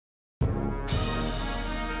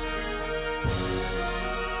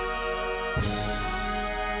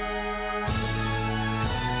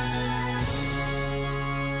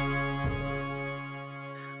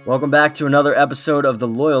Welcome back to another episode of The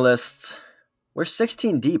Loyalists. We're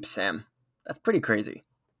 16 deep, Sam. That's pretty crazy.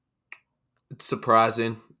 It's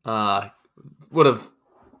surprising. Would have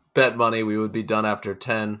bet money we would be done after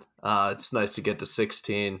 10. It's nice to get to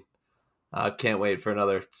 16. Can't wait for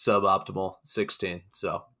another suboptimal 16.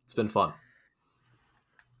 So it's been fun.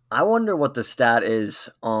 I wonder what the stat is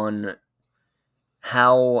on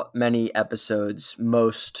how many episodes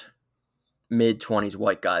most mid-20s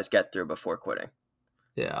white guys get through before quitting.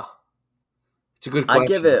 Yeah. It's a good question.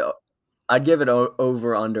 I'd give it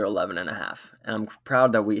over under 11.5. And I'm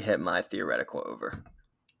proud that we hit my theoretical over.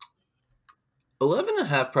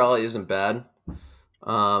 11.5 probably isn't bad.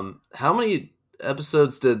 How many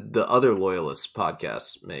episodes did the other Loyalists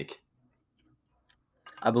podcasts make?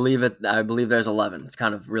 I believe there's 11. It's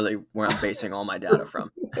kind of really where I'm basing all my data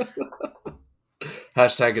from.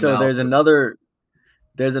 Hashtag so analysis.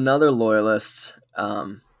 there's another Loyalists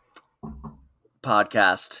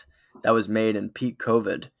podcast that was made in peak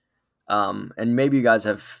COVID. And maybe you guys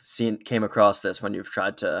have came across this when you've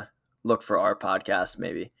tried to look for our podcast,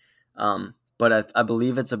 maybe. But I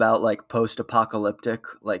believe it's about like post-apocalyptic,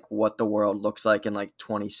 like what the world looks like in like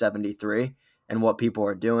 2073 and what people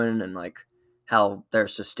are doing and like how they're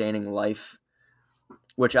sustaining life,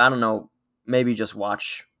 which I don't know, maybe just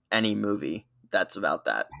watch any movie that's about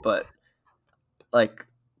that. But like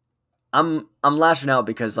I'm lashing out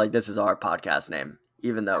because like this is our podcast name,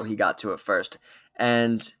 even though he got to it first.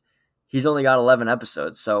 And he's only got 11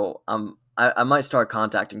 episodes, so I might start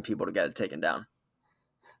contacting people to get it taken down.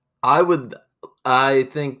 I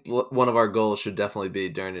think one of our goals should definitely be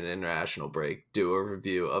during an international break, do a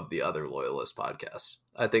review of the other Loyalist podcasts.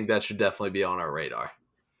 I think that should definitely be on our radar.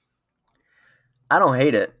 I don't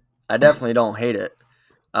hate it. I definitely don't hate it.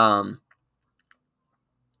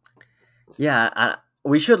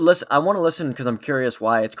 We should listen. I want to listen because I'm curious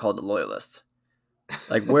why it's called The Loyalists.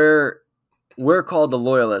 Like we're called The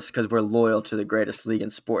Loyalists because we're loyal to the greatest league in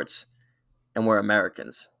sports, and we're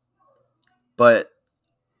Americans. But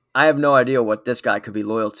I have no idea what this guy could be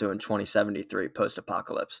loyal to in 2073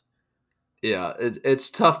 post-apocalypse. Yeah, it's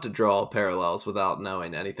tough to draw parallels without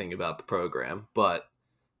knowing anything about the program, but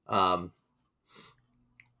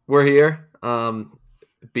we're here.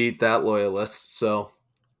 Beat that Loyalist, so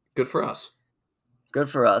good for us. Good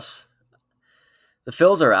for us. The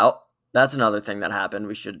Phils are out. That's another thing that happened.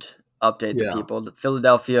 We should update the people. The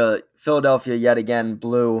Philadelphia yet again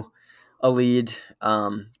blew a lead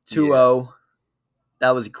 2-0. Yeah.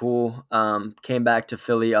 That was cool. Came back to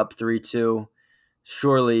Philly up 3-2.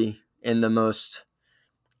 Surely in the most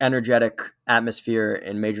energetic atmosphere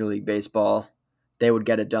in Major League Baseball, they would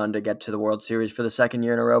get it done to get to the World Series for the second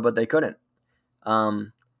year in a row, but they couldn't.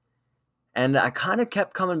 And I kind of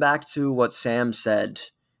kept coming back to what Sam said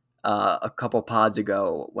a couple pods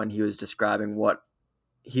ago when he was describing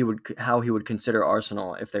how he would consider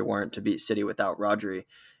Arsenal if they weren't to beat City without Rodri.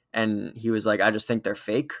 And he was like, I just think they're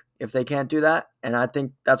fake if they can't do that. And I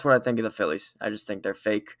think that's what I think of the Phillies. I just think they're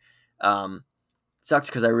fake. Sucks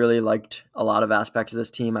because I really liked a lot of aspects of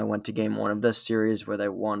this team. I went to game 1 of this series where they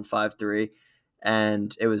won 5-3,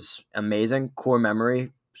 and it was amazing. Core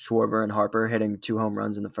memory, Schwarber and Harper hitting 2 home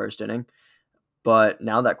runs in the first inning. But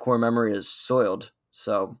now that core memory is soiled,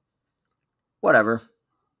 so whatever.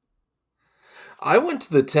 I went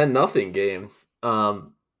to the 10-0 game.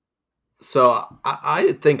 So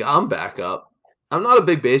I think I'm back up. I'm not a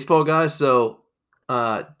big baseball guy, so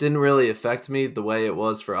didn't really affect me the way it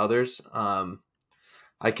was for others.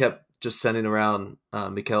 I kept just sending around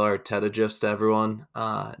Mikel Arteta gifs to everyone,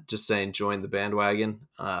 just saying join the bandwagon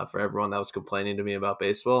for everyone that was complaining to me about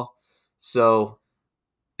baseball. So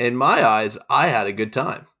in my eyes, I had a good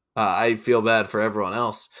time. I feel bad for everyone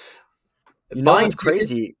else. You know what's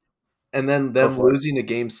crazy? And then them losing to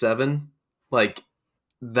Game 7, like,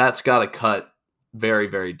 that's got to cut very,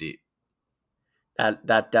 very deep.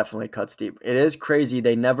 That definitely cuts deep. It is crazy.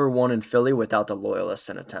 They never won in Philly without the Loyalists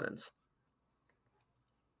in attendance.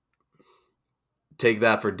 Take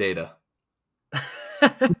that for data.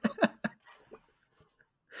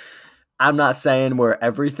 I'm not saying we're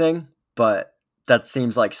everything, but that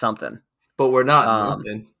seems like something. But we're not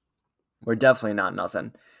nothing. We're definitely not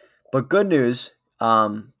nothing. But good news,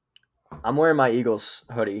 I'm wearing my Eagles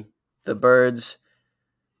hoodie. The Birds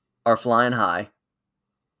are flying high.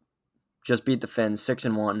 Just beat the Finns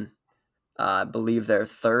 6-1. I believe they're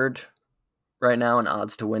third right now in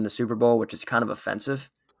odds to win the Super Bowl, which is kind of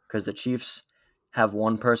offensive because the Chiefs have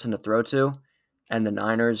one person to throw to, and the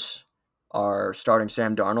Niners are starting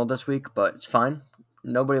Sam Darnold this week, but it's fine.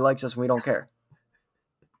 Nobody likes us and we don't care.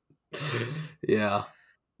 Yeah.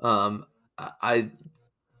 I'm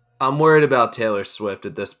worried about Taylor Swift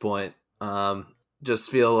at this point.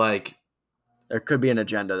 Just feel like There could be an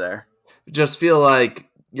agenda there.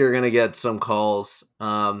 you're gonna get some calls.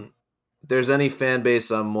 If there's any fan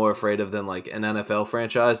base I'm more afraid of than like an NFL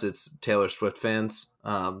franchise, it's Taylor Swift fans.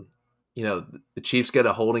 The Chiefs get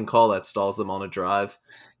a holding call that stalls them on a drive.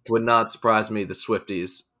 Would not surprise me the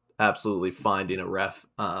Swifties absolutely finding a ref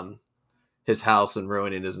his house and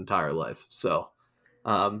ruining his entire life. So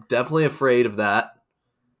definitely afraid of that.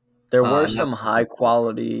 There were And some that's high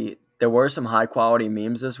quality. There were some high quality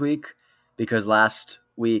memes this week because last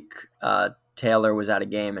week Taylor was at a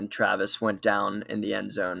game and Travis went down in the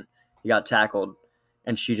end zone. He got tackled,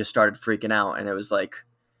 and she just started freaking out. And it was like,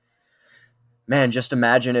 man, just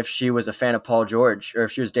imagine if she was a fan of Paul George or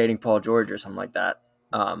if she was dating Paul George or something like that.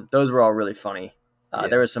 Those were all really funny. yeah.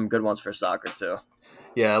 There was some good ones for soccer too.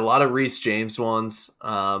 Yeah, a lot of Reece James ones.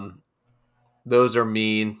 Those are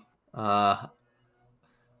mean. Are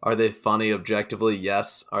they funny objectively?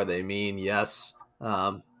 Yes. Are they mean? Yes.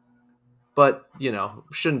 But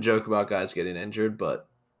shouldn't joke about guys getting injured. But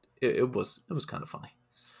it was kind of funny.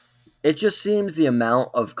 It just seems the amount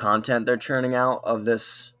of content they're churning out of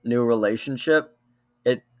this new relationship.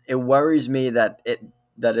 It worries me that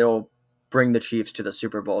it'll bring the Chiefs to the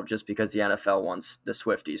Super Bowl just because the NFL wants the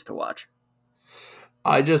Swifties to watch.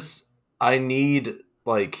 I need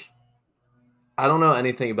I don't know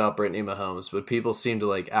anything about Brittany Mahomes, but people seem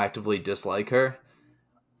to actively dislike her.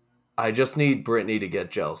 I just need Brittany to get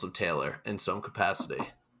jealous of Taylor in some capacity.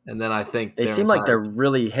 And then I think They seem like they're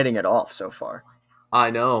really hitting it off so far. I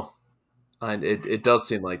know. And it does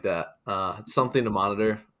seem like that. It's something to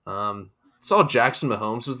monitor. Saw Jackson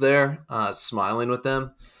Mahomes was there, smiling with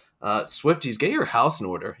them. Swifties, get your house in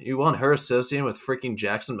order. You want her associating with freaking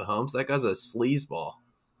Jackson Mahomes? That guy's a sleazeball.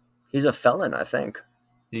 He's a felon, I think.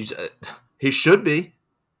 He should be.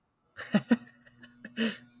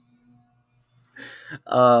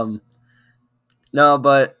 No,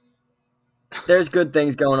 but there's good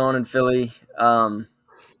things going on in Philly.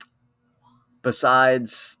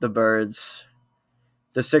 Besides the Birds,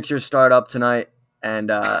 the Sixers start up tonight,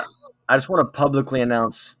 and I just want to publicly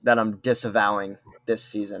announce that I'm disavowing this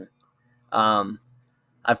season.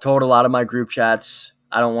 I've told a lot of my group chats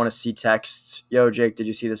I don't want to see texts. Yo, Jake, did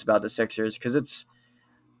you see this about the Sixers? Because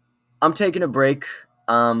I'm taking a break.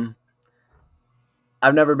 I've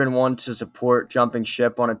never been one to support jumping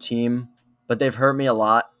ship on a team, but they've hurt me a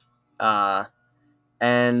lot.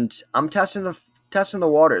 And I'm testing the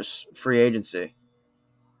waters, free agency.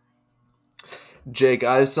 Jake,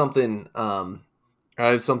 I have something. I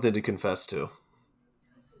have something to confess to.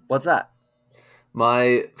 What's that?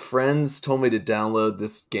 My friends told me to download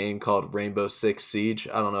this game called Rainbow Six Siege.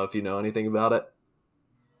 I don't know if you know anything about it.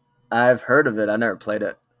 I've heard of it. I never played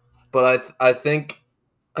it. But I think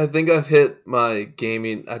I've hit my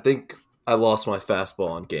gaming. I think I lost my fastball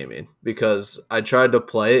on gaming because I tried to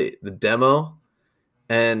play the demo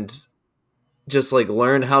and just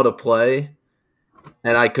learn how to play,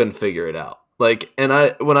 and I couldn't figure it out.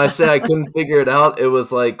 When I say I couldn't figure it out, it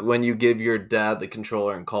was like when you give your dad the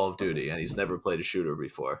controller in Call of Duty and he's never played a shooter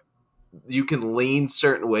before. You can lean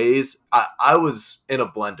certain ways. I was in a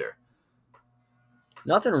blender.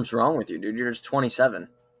 Nothing's wrong with you, dude. You're just 27.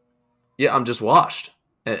 Yeah, I'm just washed.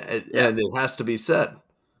 And it has to be said.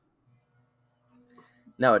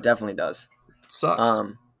 No, it definitely does. It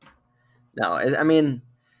sucks. No, I mean,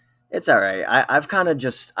 it's all right. I've kind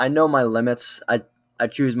of I know my limits. I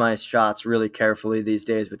choose my shots really carefully these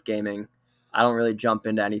days with gaming. I don't really jump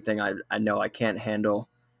into anything I know I can't handle.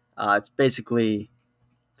 It's basically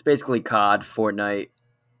COD, Fortnite,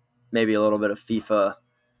 maybe a little bit of FIFA.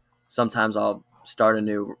 Sometimes I'll start a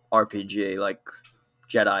new RPG like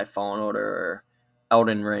Jedi Fallen Order or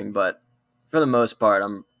Elden Ring, but for the most part,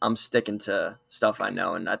 I'm sticking to stuff I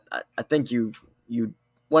know, and I think you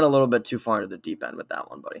went a little bit too far into the deep end with that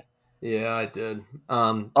one, buddy. Yeah, I did.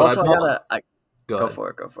 Also, Go ahead. for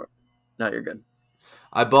it. No, you're good.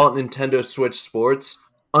 I bought Nintendo Switch Sports.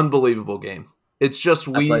 Unbelievable game. It's just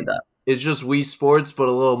I played that. It's just Wii Sports, but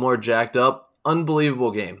a little more jacked up.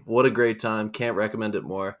 Unbelievable game. What a great time. Can't recommend it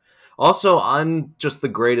more. Also, I'm just the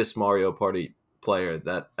greatest Mario Party player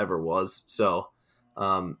that ever was. So,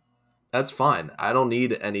 that's fine. I don't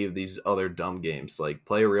need any of these other dumb games.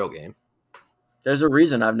 Play a real game. There's a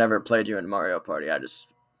reason I've never played you in Mario Party. I just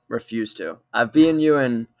refuse to. I've beaten you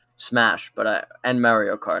in Smash, and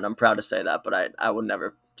Mario Kart. And I'm proud to say that, but I would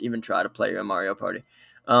never even try to play you in Mario Party.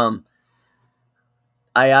 I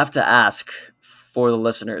have to ask for the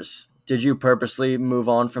listeners: did you purposely move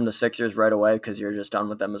on from the Sixers right away because you're just done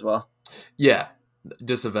with them as well? Yeah,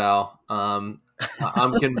 disavow. I'm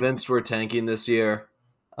convinced we're tanking this year.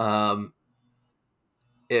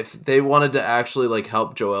 if they wanted to actually like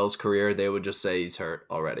help Joel's career, they would just say he's hurt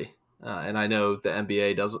already. And I know the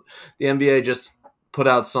NBA doesn't. The NBA just put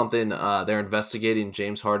out something. They're investigating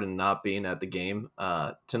James Harden not being at the game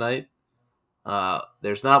tonight.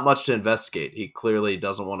 There's not much to investigate. He clearly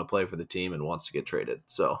doesn't want to play for the team and wants to get traded.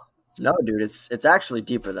 So No, dude, it's actually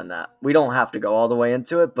deeper than that. We don't have to go all the way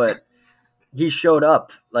into it, but he showed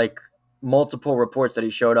up, like multiple reports that he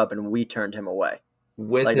showed up and we turned him away.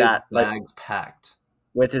 with Like his that, like bags packed.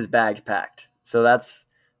 with his bags packed. So that's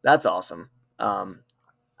awesome.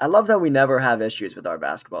 I love that we never have issues with our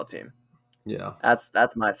basketball team. Yeah.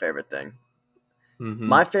 That's my favorite thing. Mm-hmm.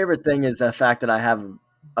 My favorite thing is the fact that I have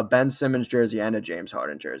a Ben Simmons jersey and a James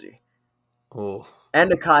Harden jersey Oh.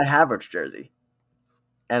 and a Kai Havertz jersey.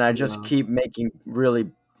 And I just Yeah. keep making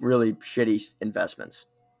really, really shitty investments.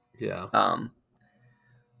 Yeah.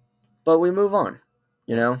 But we move on.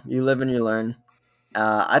 You know, you live and you learn.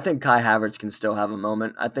 I think Kai Havertz can still have a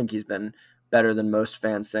moment. I think he's been better than most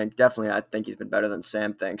fans think. Definitely, I think he's been better than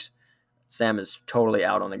Sam thinks. Sam is totally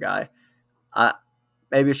out on the guy.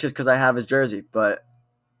 Maybe it's just because I have his jersey, but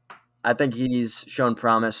I think he's shown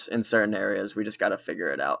promise in certain areas. We just got to figure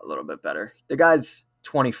it out a little bit better. The guy's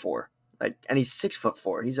 24, and he's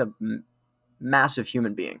 6'4". He's a massive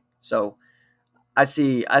human being. So I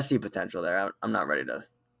see potential there. I'm not ready to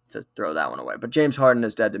throw that one away. But James Harden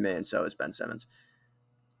is dead to me, and so is Ben Simmons.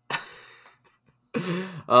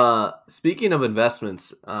 Speaking of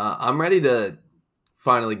investments, I'm ready to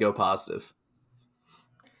finally go positive.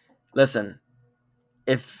 Listen,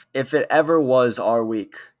 if it ever was our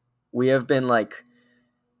week, we have been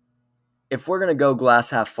if we're gonna go glass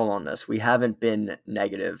half full on this, we haven't been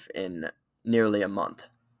negative in nearly a month.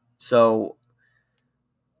 So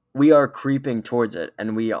we are creeping towards it,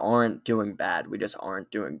 and we aren't doing bad. We just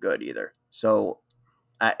aren't doing good either. So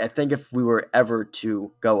I think if we were ever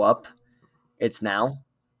to go up, it's now.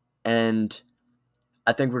 And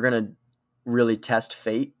I think we're going to really test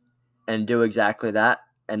fate and do exactly that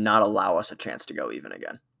and not allow us a chance to go even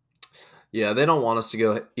again. Yeah, they don't want us to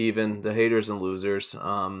go even. The haters and losers.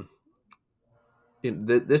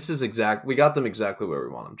 This is exact. We got them exactly where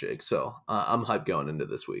we want them, Jake. So I'm hyped going into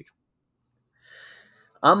this week.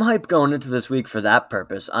 I'm hyped going into this week for that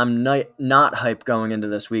purpose. I'm not hyped going into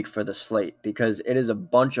this week for the slate because it is a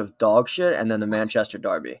bunch of dog shit and then the Manchester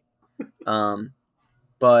Derby.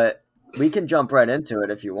 But we can jump right into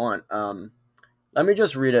it if you want. Let me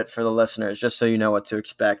just read it for the listeners, just so you know what to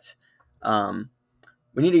expect.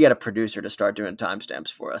 We need to get a producer to start doing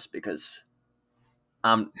timestamps for us because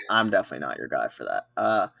I'm definitely not your guy for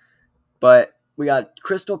that. But we got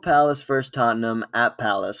Crystal Palace versus Tottenham at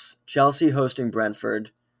Palace. Chelsea hosting Brentford.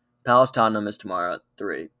 Palace Tottenham is tomorrow at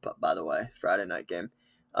 3, by the way, Friday night game.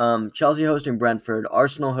 Chelsea hosting Brentford.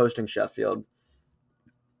 Arsenal hosting Sheffield.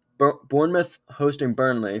 Bournemouth hosting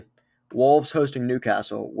Burnley. Wolves hosting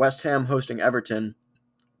Newcastle. West Ham hosting Everton.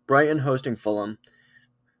 Brighton hosting Fulham.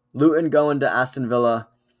 Luton going to Aston Villa.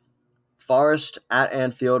 Forest at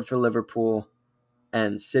Anfield for Liverpool.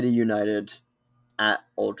 And City United at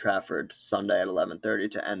Old Trafford Sunday at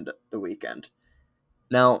 11:30 to end the weekend.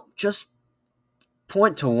 Now, just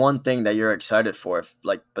point to one thing that you're excited for,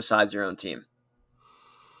 besides your own team.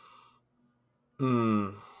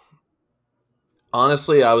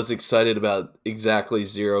 Honestly, I was excited about exactly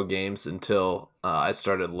 0 games until I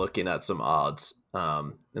started looking at some odds.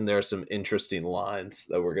 And there are some interesting lines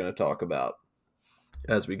that we're going to talk about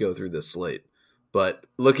as we go through this slate. But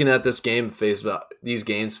looking at this game these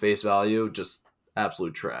games face value, just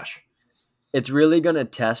absolute trash. It's really going to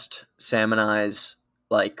test Sam and I's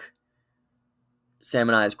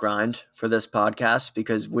grind for this podcast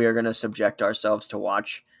because we are going to subject ourselves to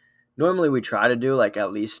watch. Normally we try to do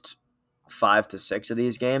at least 5 to 6 of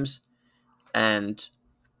these games, and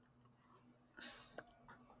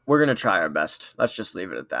we're going to try our best. Let's just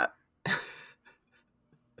leave it at that.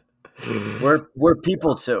 We're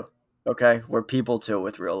people too, okay? We're people too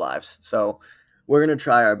with real lives. So we're going to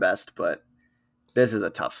try our best, but this is a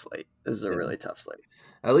tough slate. This is a really tough slate.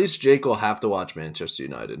 At least Jake will have to watch Manchester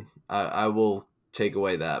United. I will take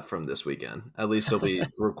away that from this weekend. At least he'll be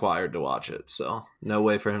required to watch it. So no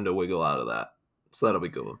way for him to wiggle out of that. So that'll be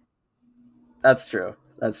cool. That's true.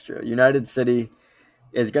 That's true. United City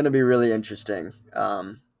is going to be really interesting.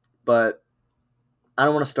 But I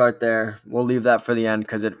don't want to start there. We'll leave that for the end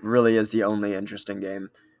because it really is the only interesting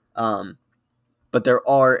game. But there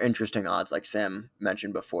are interesting odds, like Sam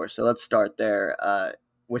mentioned before. So let's start there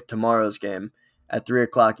with tomorrow's game. At 3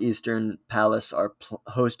 o'clock Eastern, Palace are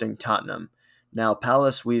hosting Tottenham. Now,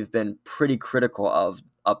 Palace we've been pretty critical of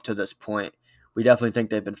up to this point. We definitely think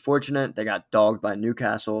they've been fortunate. They got dogged by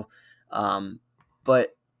Newcastle. But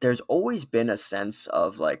there's always been a sense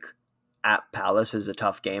of like at Palace is a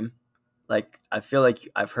tough game. Like I feel like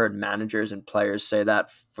I've heard managers and players say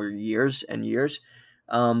that for years and years.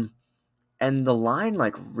 Um, and the line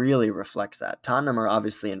like really reflects that. Tottenham are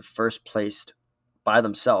obviously in first place by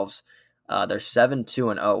themselves. They're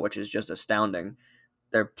 7-2-0, which is just astounding.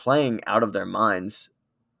 They're playing out of their minds,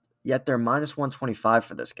 yet they're minus 125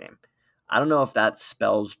 for this game. I don't know if that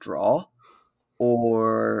spells draw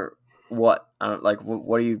or what. I don't like.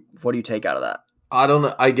 What do you take out of that? I don't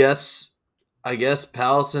know. I guess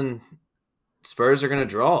Palace and Spurs are going to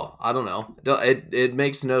draw. I don't know. It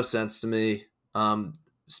makes no sense to me.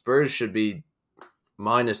 Spurs should be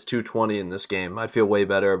minus 220 in this game. I'd feel way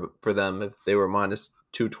better for them if they were minus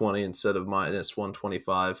 220 instead of minus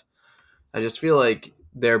 125. I just feel like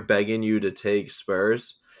they're begging you to take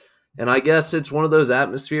Spurs. And I guess it's one of those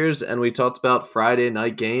atmospheres, and we talked about Friday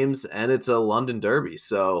night games, and it's a London derby.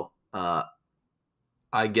 So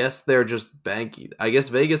I guess they're just banking. I guess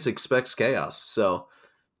Vegas expects chaos. So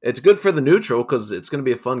it's good for the neutral because it's going to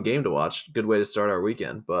be a fun game to watch. Good way to start our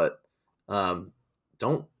weekend. But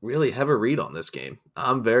don't really have a read on this game.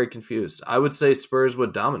 I'm very confused. I would say Spurs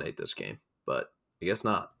would dominate this game, but I guess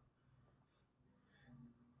not.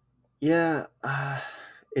 Yeah.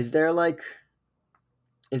 Is there like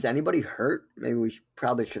is anybody hurt? Maybe we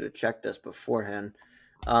probably should have checked this beforehand.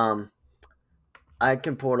 Um, I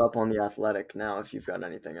can pull it up on the Athletic now if you've got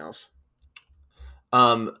anything else.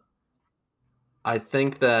 Um, I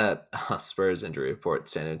think that Spurs injury report,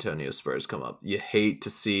 San Antonio Spurs come up. You hate to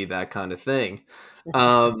see that kind of thing.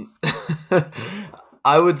 Um,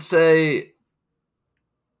 I would say,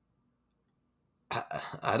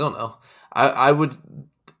 I don't know. I would.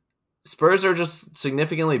 Spurs are just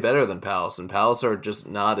significantly better than Palace, and Palace are just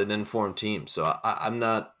not an informed team. So I'm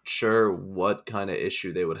not sure what kind of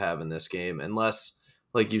issue they would have in this game, unless,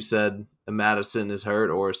 like you said, Madison is hurt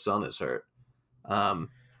or Son is hurt. Um,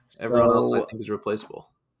 Everyone else, I So, think, is replaceable.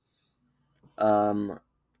 um,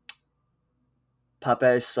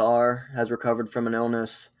 Pape Sarr has recovered from an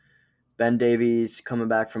illness. Ben Davies coming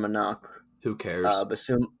back from a knock. Who cares?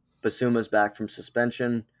 Basuma's back from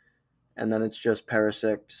suspension. And then it's just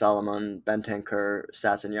Perisic, Solomon, Bentancur,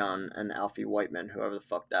 Sassignon, and Alfie Whiteman, whoever the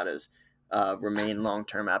fuck that is, remain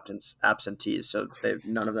long-term absentees. So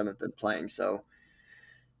none of them have been playing. So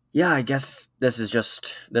yeah, I guess this is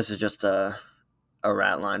just a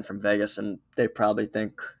rat line from Vegas, and they probably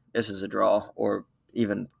think this is a draw or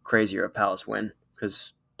even crazier a Palace win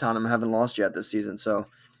because Tottenham haven't lost yet this season. So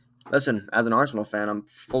listen, as an Arsenal fan, I'm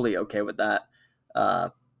fully okay with that.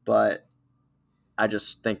 But I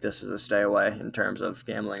just think this is a stay away in terms of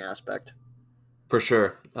gambling aspect. For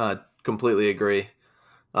sure. Completely agree.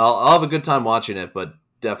 I'll have a good time watching it, but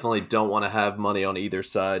definitely don't want to have money on either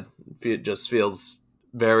side. It just feels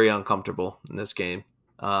very uncomfortable in this game.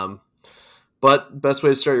 But best way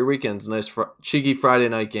to start your weekend is a nice cheeky Friday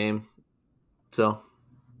night game. So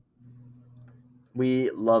We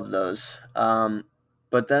love those.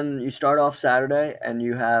 But then you start off Saturday and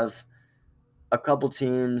you have a couple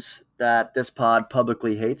teams that this pod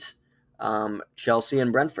publicly hates, Chelsea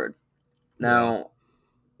and Brentford. yeah, Now,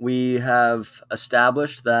 we have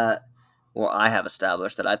established that, well, I have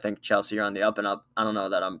established that I think Chelsea are on the up and up. I don't know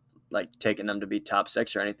that I'm like taking them to be top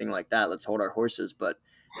six or anything like that. Let's hold our horses, but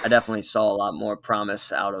I definitely saw a lot more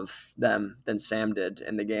promise out of them than Sam did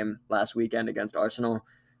in the game last weekend against Arsenal.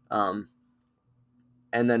 Um,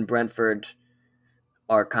 and then Brentford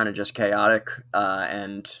are kind of just chaotic.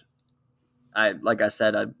 And like I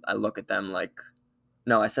said, I look at them like,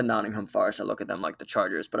 no, I said Nottingham Forest. I look at them like the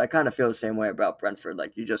Chargers, but I kind of feel the same way about Brentford.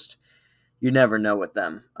 Like you never know with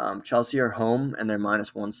them. Chelsea are home and they're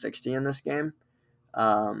minus 160 in this game,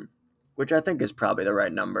 which I think is probably the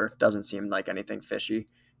right number. Doesn't seem like anything fishy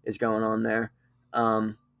is going on there.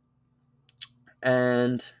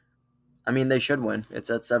 And I mean, they should win. It's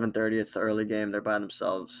at 7:30. It's the early game. They're by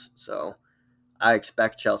themselves. So I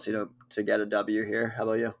expect Chelsea to get a W here. How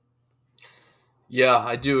about you? yeah,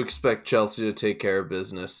 I do expect Chelsea to take care of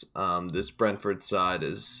business. This Brentford side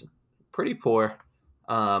is pretty poor.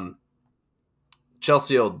 Um,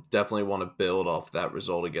 Chelsea will definitely want to build off that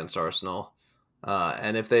result against Arsenal.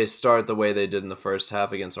 And if they start the way they did in the first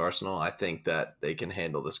half against Arsenal, I think that they can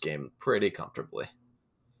handle this game pretty comfortably.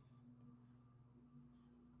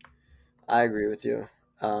 I agree with you.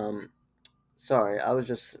 Um, Sorry, I was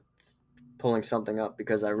just pulling something up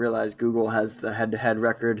because I realized Google has the head-to-head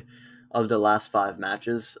record of the last five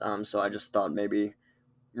matches. So I just thought maybe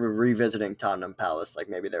revisiting Tottenham Palace, like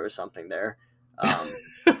maybe there was something there. Um,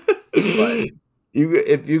 but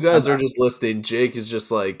If you guys I'm are back. just listening, Jake is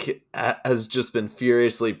just like has just been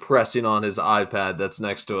furiously pressing on his iPad that's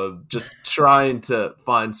next to him, just trying to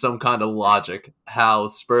find some kind of logic how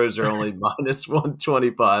Spurs are only minus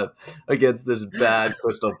 125 against this bad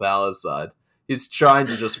Crystal Palace side. He's trying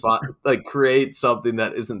to just create something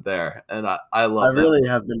that isn't there, and I I love that. really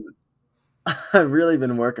have been. I've really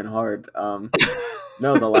been working hard.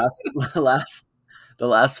 No, the last the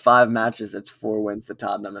last 5 matches, it's 4 wins to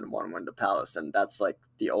Tottenham and 1 win to Palace, and that's like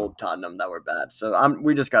the old Tottenham that were bad. So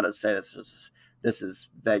we just got to say this is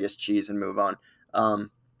Vegas cheese and move on.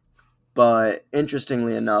 But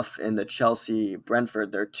interestingly enough, in the Chelsea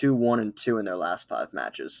Brentford, they're 2-1-2 in their last 5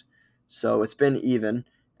 matches. So it's been even,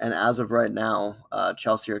 and as of right now,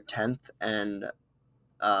 Chelsea are 10th and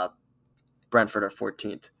uh, Brentford are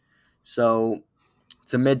 14th. So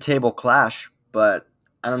it's a mid-table clash, but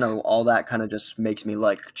I don't know. All that kind of just makes me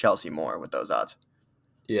like Chelsea more with those odds.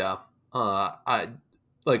 Yeah, I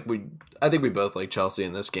like we. I think we both like Chelsea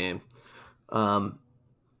in this game. Um,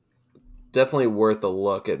 Definitely worth a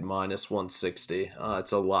look at minus 160.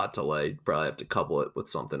 It's a lot to lay. Probably have to couple it with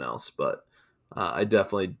something else, but I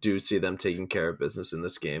definitely do see them taking care of business in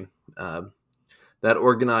this game. That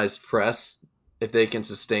organized press, if they can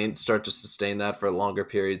start to sustain that for longer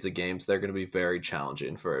periods of games, they're going to be very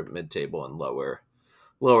challenging for mid-table and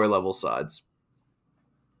lower level sides.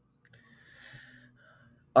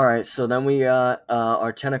 All right, so then we got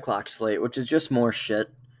our 10 o'clock slate, which is just more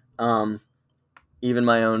shit. Um, Even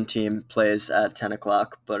my own team plays at 10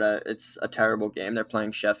 o'clock, but it's a terrible game. They're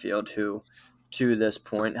playing Sheffield, who to this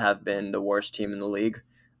point have been the worst team in the league.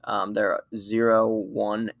 They're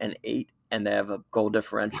 0-1-8, and they have a goal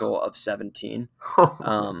differential of 17,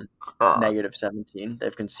 negative 17.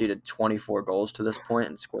 They've conceded 24 goals to this point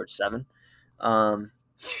and scored 7. Um,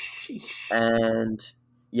 and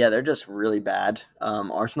yeah, they're just really bad.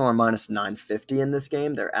 Arsenal are minus 950 in this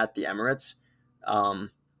game. They're at the Emirates.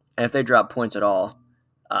 And if they drop points at all,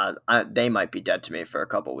 they might be dead to me for a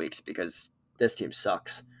couple weeks because this team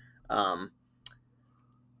sucks. Um,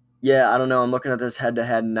 yeah, I don't know. I'm looking at this head to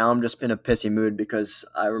head, and now I'm just in a pissy mood because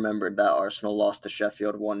I remembered that Arsenal lost to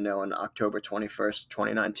Sheffield 1-0 on October 21st,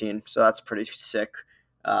 2019. So that's pretty sick.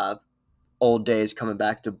 Uh, Old days coming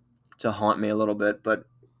back to haunt me a little bit, but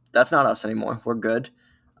that's not us anymore. We're good.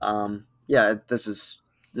 Yeah, this is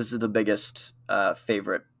the biggest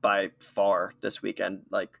favorite by far this weekend.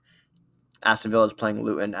 Like Aston Villa is playing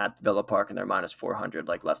Luton at Villa Park, and they're minus 400,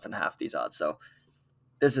 like less than half these odds. So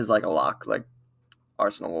this is like a lock. Like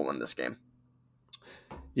Arsenal will win this game.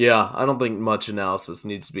 Yeah, I don't think much analysis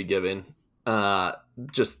needs to be given. Uh,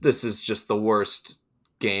 just this is just the worst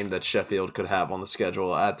game that Sheffield could have on the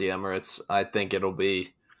schedule at the Emirates. I think it'll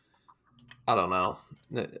be. I don't know.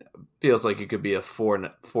 It feels like it could be a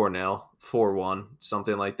 4-0, 4-1,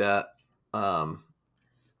 something like that. Um,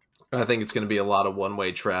 I think it's going to be a lot of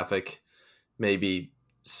one-way traffic, maybe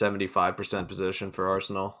 75% position for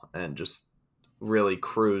Arsenal, and just really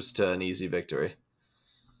cruise to an easy victory.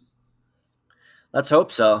 Let's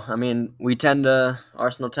hope so. I mean,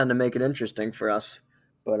 Arsenal tend to make it interesting for us,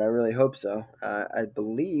 but I really hope so. I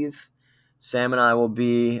believe Sam and I will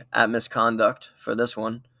be at Misconduct for this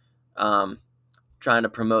one, um, trying to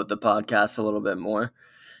promote the podcast a little bit more.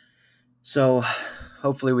 So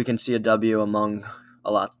hopefully we can see a W among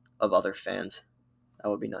a lot of other fans. That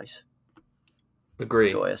would be nice.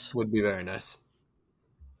 Agree. Joyous. Would be very nice.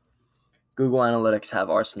 Google Analytics have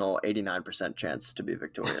Arsenal 89% chance to be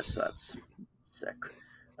victorious. So that's sick.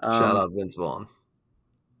 Shout out Vince Vaughn.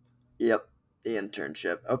 Yep, the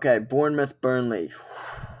internship. Okay, Bournemouth, Burnley.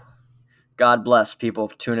 God bless people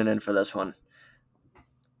tuning in for this one.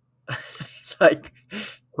 Like,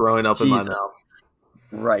 Throwing up in my Jesus. mouth.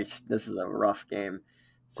 Right, this is a rough game.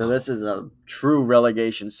 So this is a true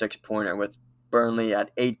relegation 6-pointer with Burnley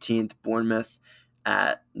at 18th, Bournemouth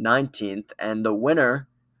at 19th, and the winner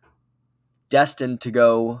destined to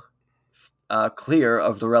go clear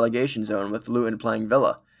of the relegation zone with Luton playing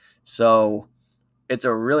Villa. So it's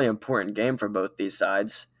a really important game for both these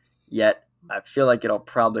sides, yet I feel like it'll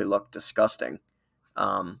probably look disgusting.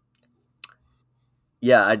 Um,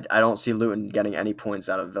 yeah, I don't see Luton getting any points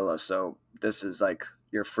out of Villa, so this is like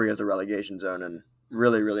you're free of the relegation zone and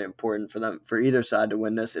really, really important for either side to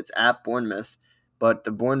win this. It's at Bournemouth, but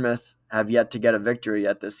the Bournemouth have yet to get a victory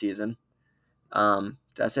yet this season.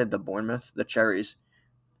 Did I say the Bournemouth? The Cherries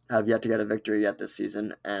have yet to get a victory yet this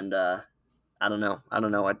season, and I don't know. I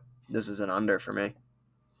don't know what this is an under for me.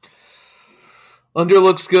 Under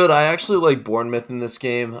looks good. I actually like Bournemouth in this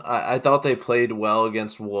game. I thought they played well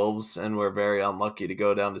against Wolves and were very unlucky to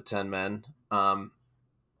go down to 10 men.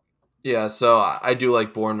 Yeah, so I do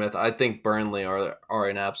like Bournemouth. I think Burnley are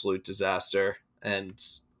an absolute disaster. and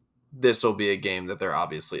this will be a game that they're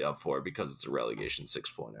obviously up for because it's a relegation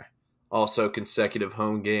 6-pointer. Also, consecutive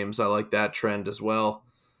home games. I like that trend as well.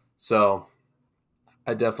 So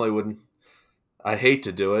I definitely wouldn't. I hate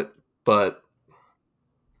to do it, but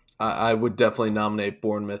I would definitely nominate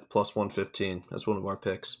Bournemouth plus 115 as one of our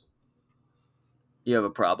picks. You have a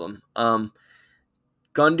problem.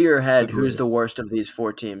 Gun to your head, who's Agreed. the worst of these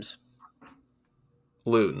four teams?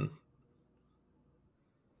 Luton.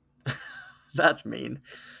 That's mean.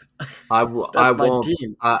 I That's my won't.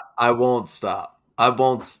 team. I won't stop. I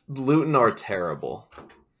won't. Luton are terrible.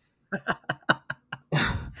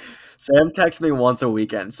 Sam texts me once a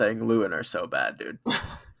weekend saying Lewin are so bad, dude.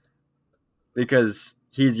 Because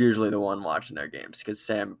he's usually the one watching their games because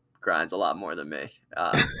Sam grinds a lot more than me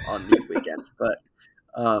on these weekends. But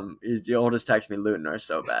he'll just text me Luton are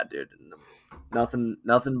so bad, dude. And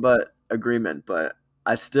nothing but agreement. But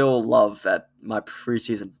I still love that my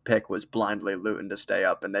preseason pick was blindly Luton to stay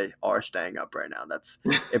up, and they are staying up right now.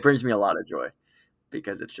 It brings me a lot of joy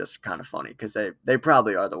because it's just kind of funny because they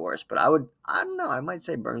probably are the worst. But I don't know, I might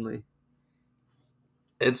say Burnley.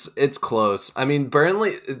 It's close. I mean,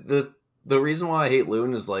 Burnley. The reason why I hate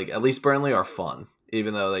Luton is like at least Burnley are fun,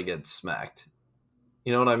 even though they get smacked.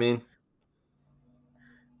 You know what I mean?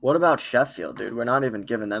 What about Sheffield, dude? We're not even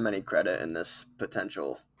giving them any credit in this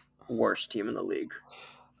potential worst team in the league.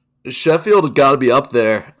 Sheffield got to be up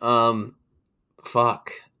there.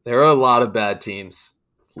 Fuck, there are a lot of bad teams.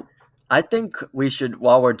 I think we should,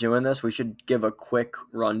 while we're doing this, we should give a quick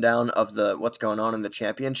rundown of what's going on in the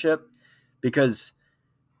championship because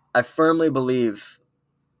I firmly believe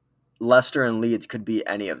Leicester and Leeds could be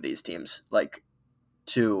any of these teams. Like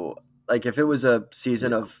if it was a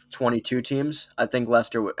season of 22 teams, I think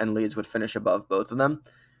Leicester and Leeds would finish above both of them.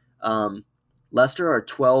 Leicester are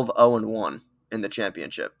 12-0-1 in the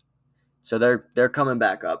championship, so they're coming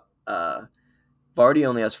back up. Vardy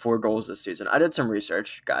only has 4 goals this season. I did some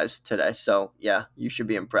research, guys, today, so yeah, you should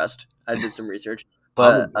be impressed. I did some research, I'm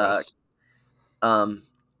but impressed.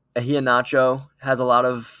 Iheanacho has a lot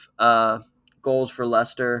of goals for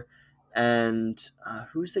Leicester, and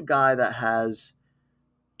who's the guy that has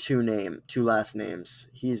two last names?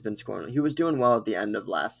 He's been scoring. He was doing well at the end of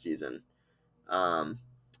last season.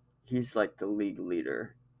 He's like the league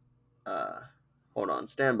leader. Hold on,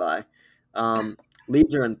 stand by.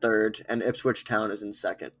 Leeds are in third, and Ipswich Town is in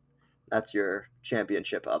second. That's your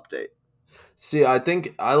championship update. See, I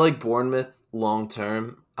think I like Bournemouth long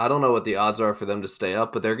term. I don't know what the odds are for them to stay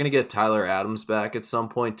up, but they're going to get Tyler Adams back at some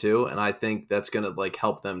point too, and I think that's going to like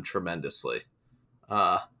help them tremendously.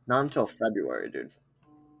 Not until February, dude.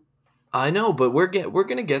 I know, but we're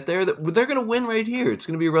going to get there. They're going to win right here. It's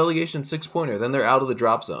going to be a relegation 6-pointer. Then they're out of the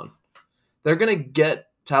drop zone. They're going to get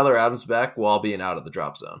Tyler Adams back while being out of the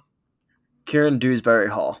drop zone. Kieran Dewsbury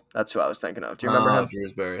Hall. That's who I was thinking of. Do you remember him?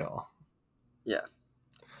 Dewsbury Hall. Yeah.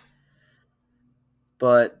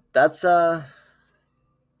 But that's your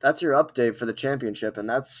update for the championship, and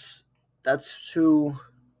that's who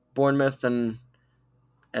Bournemouth and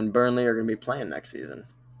Burnley are going to be playing next season.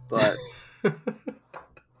 But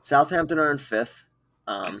Southampton are in 5th,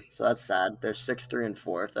 so that's sad. They're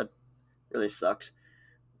 6-3-4. That really sucks.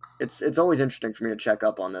 It's always interesting for me to check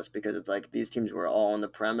up on this because it's like these teams were all in the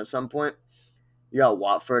Prem at some point. You got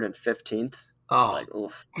Watford in 15th. Oh, it's like,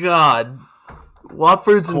 oof. God.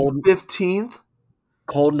 Watford's in 15th?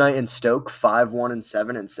 Cold night in Stoke,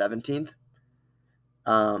 5-1-7 in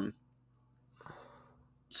 17th.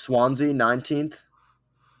 Swansea, 19th.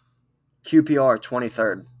 QPR,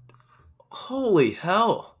 23rd. Holy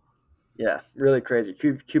hell. Yeah, really crazy.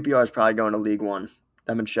 QPR is probably going to League One.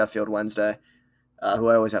 Them in Sheffield Wednesday, who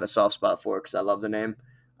I always had a soft spot for because I love the name.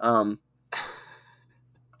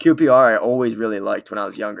 QPR I always really liked when I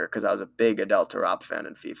was younger because I was a big Adel Taarabt fan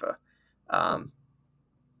in FIFA.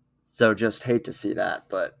 So just hate to see that,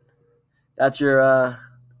 but that's your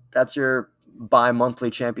bi-monthly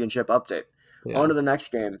championship update. Yeah. On to the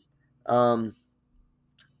next game. But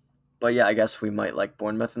yeah, I guess we might like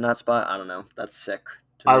Bournemouth in that spot. I don't know. That's sick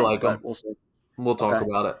to me. I like them. We'll see. We'll talk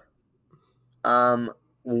about it.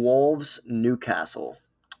 Wolves, Newcastle.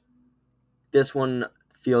 This one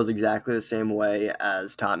feels exactly the same way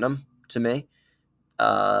as Tottenham to me.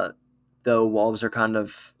 Though Wolves are kind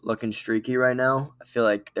of looking streaky right now. I feel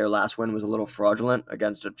like their last win was a little fraudulent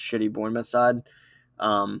against a shitty Bournemouth side.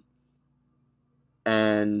 And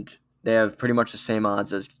they have pretty much the same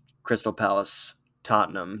odds as Crystal Palace,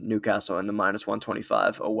 Tottenham, Newcastle in the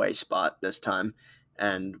 -125 away spot this time.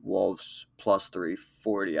 And Wolves plus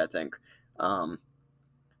 340, I think.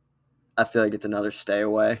 I feel like it's another stay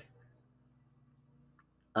away.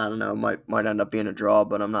 I don't know. Might end up being a draw,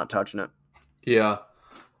 but I'm not touching it. Yeah.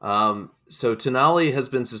 So Tenali has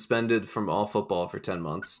been suspended from all football for 10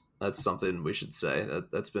 months. That's something we should say.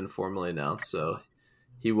 That's been formally announced. So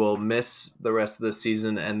he will miss the rest of the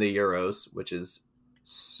season and the Euros, which is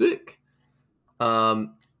sick. But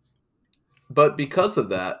because of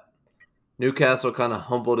that, Newcastle kind of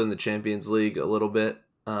humbled in the Champions League a little bit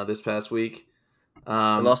this past week. They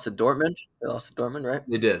lost to Dortmund. They lost to Dortmund, right?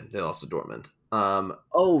 They did. They lost to Dortmund.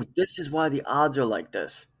 Oh, this is why the odds are like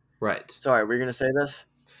this. Right. Sorry, were you gonna say this?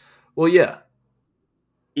 Well, yeah.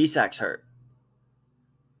 Isak's hurt.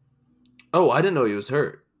 Oh, I didn't know he was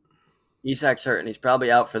hurt. Isak's hurt, and he's probably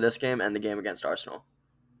out for this game and the game against Arsenal.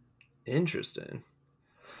 Interesting.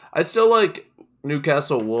 I still like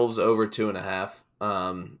Newcastle Wolves over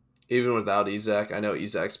 2.5. Even without Isak. I know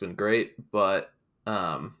Isak's been great, but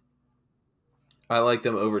I like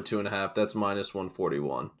them over 2.5. That's minus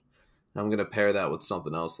 141. I'm going to pair that with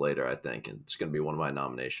something else later, I think. And it's going to be one of my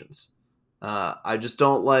nominations. I just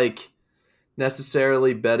don't like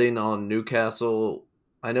necessarily betting on Newcastle.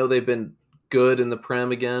 I know they've been good in the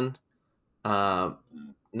Prem again. No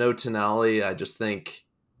Tonali. I just think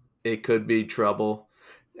it could be trouble.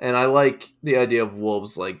 And I like the idea of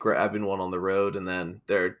Wolves like grabbing one on the road and then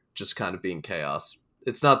they're just kind of being chaos.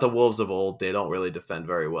 It's not the Wolves of old. They don't really defend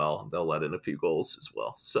very well. They'll let in a few goals as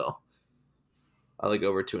well. So I like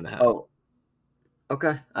over 2.5. Oh,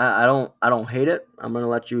 okay. I don't hate it. I'm gonna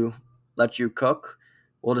let you cook.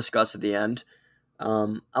 We'll discuss at the end. I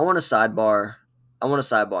want to sidebar. I want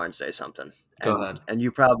to sidebar and say something. Go ahead. And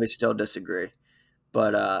you probably still disagree,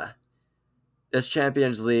 but this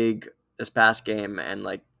Champions League, this past game, and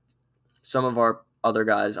like some of our other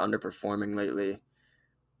guys underperforming lately.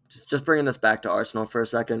 Just bringing this back to Arsenal for a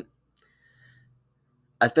second.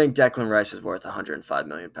 I think Declan Rice is worth 105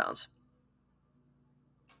 million pounds.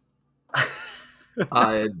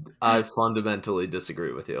 I fundamentally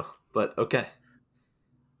disagree with you, but okay.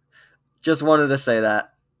 Just wanted to say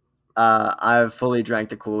that. I've fully drank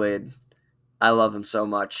the Kool-Aid. I love him so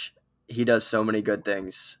much. He does so many good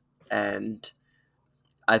things, and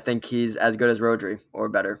I think he's as good as Rodri or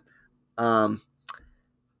better.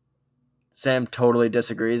 Sam totally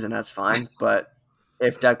disagrees, and that's fine. But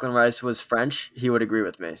if Declan Rice was French, he would agree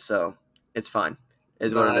with me. So it's fine.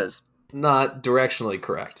 Is what it is. Not directionally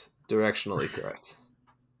correct. Directionally correct.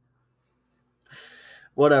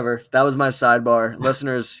 Whatever. That was my sidebar.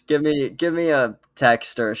 Listeners, give me a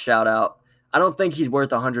text or a shout out. I don't think he's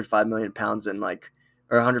worth 105 million pounds in or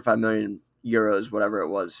 105 million euros, whatever it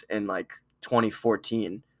was, in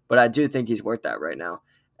 2014. But I do think he's worth that right now.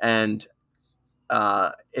 And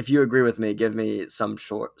if you agree with me, give me some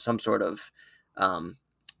sort of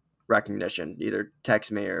recognition. Either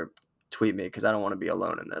text me or tweet me because I don't want to be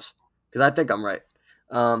alone in this. Because I think I'm right.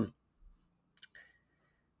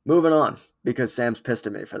 Moving on, because Sam's pissed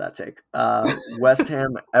at me for that take. West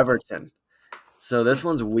Ham Everton. So this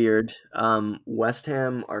one's weird. West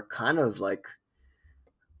Ham are kind of I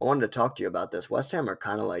wanted to talk to you about this. West Ham are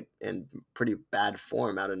kind of in pretty bad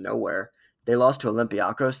form out of nowhere. They lost to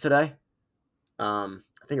Olympiacos today. I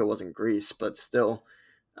think it was in Greece, but still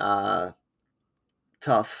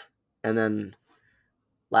tough. And then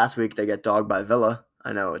last week they get dogged by Villa.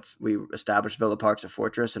 I know we established Villa Park's a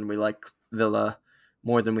fortress, and we like Villa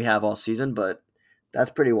more than we have all season, but that's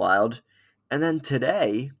pretty wild. And then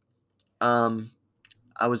today,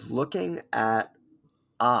 I was looking at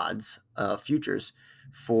odds, futures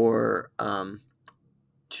for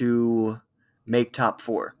to make top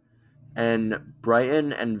four, and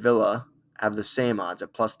Brighton and Villa have the same odds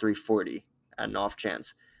at plus 340 at an off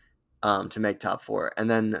chance to make top four, and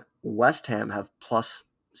then West Ham have plus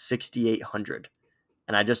 6,800,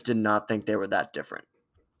 and I just did not think they were that different.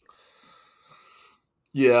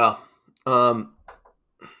 Yeah.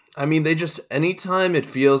 I mean, anytime it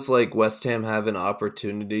feels like West Ham have an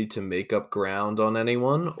opportunity to make up ground on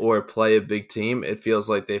anyone or play a big team, it feels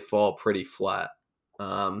like they fall pretty flat.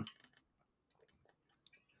 Man,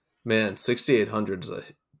 6,800 is a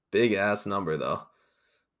big ass number, though.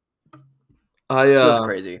 Feels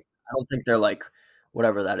crazy. I don't think they're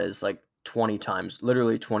whatever that is, 20 times,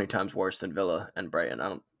 literally 20 times worse than Villa and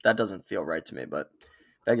Brighton. That doesn't feel right to me, but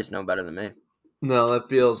Vegas know better than me. No, that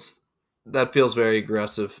feels very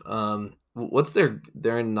aggressive. What's they're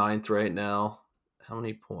in ninth right now. How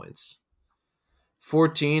many points?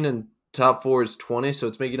 14, and top four is 20, so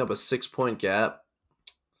it's making up a 6-point gap.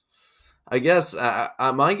 I guess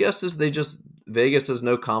my guess is Vegas has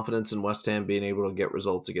no confidence in West Ham being able to get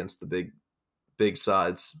results against the big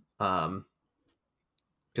sides.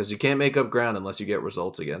 Because you can't make up ground unless you get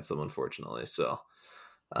results against them, unfortunately. So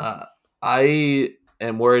I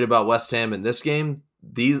am worried about West Ham in this game.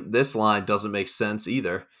 This line doesn't make sense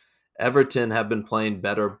either. Everton have been playing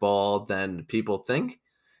better ball than people think,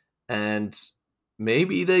 and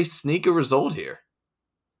maybe they sneak a result here.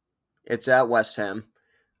 It's at West Ham.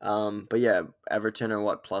 But yeah, Everton are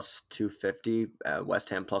what, plus 250, West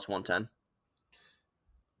Ham plus 110.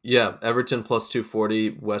 Yeah, Everton plus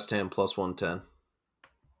 240, West Ham plus 110.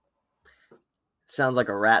 Sounds like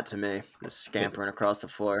a rat to me, just It scampering across the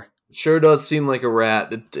floor. sure does seem like a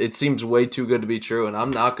rat. It seems way too good to be true, and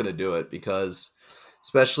I'm not going to do it because,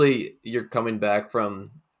 especially, you're coming back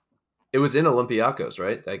from. It was in Olympiacos,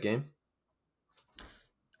 right? That game?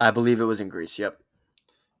 I believe it was in Greece, yep.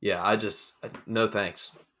 Yeah, no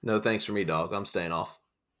thanks. No thanks for me, dog. I'm staying off.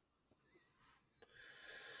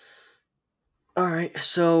 All right,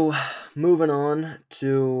 so moving on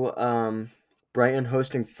to Brighton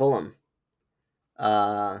hosting Fulham.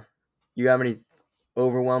 You have any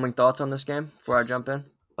overwhelming thoughts on this game before I jump in?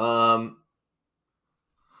 Um,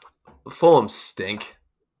 Fulham stink.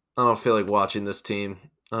 I don't feel like watching this team.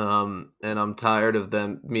 And I'm tired of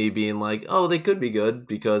me being like, oh, they could be good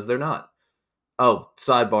because they're not. Oh,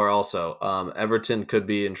 sidebar also. Everton could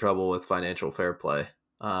be in trouble with financial fair play.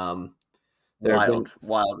 There have been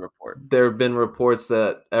Wild report. there have been reports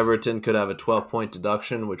that Everton could have a 12-point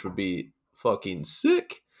deduction, which would be fucking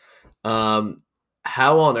sick.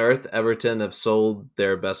 How on earth Everton have sold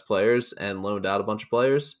their best players and loaned out a bunch of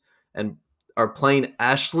players and are playing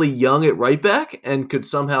Ashley Young at right back and could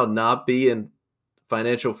somehow not be in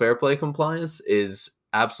financial fair play compliance is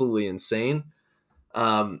absolutely insane.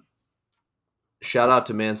 Shout out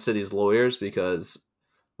to Man City's lawyers because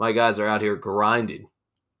my guys are out here grinding.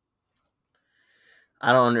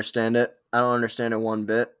 I don't understand it. I don't understand it one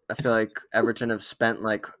bit. I feel like Everton have spent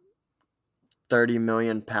like 30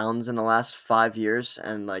 million pounds in the last 5 years,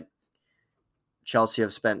 and like Chelsea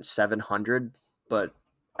have spent 700, but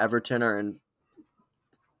Everton are in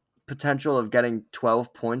potential of getting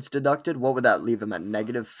 12 points deducted. What would that leave them at,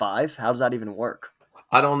 -5? How does that even work?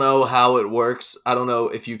 I don't know how it works. I don't know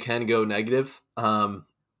if you can go negative. I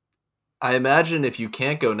imagine if you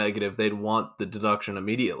can't go negative, they'd want the deduction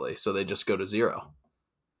immediately, so they just go to 0.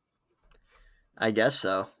 I guess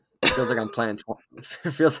so. It feels like I'm playing. It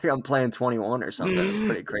feels like I'm playing 21 or something. It's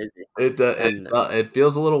pretty crazy. And It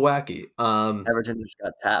feels a little wacky. Everton just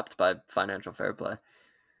got tapped by financial fair play.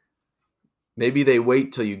 Maybe they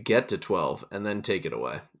wait till you get to 12 and then take it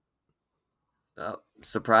away.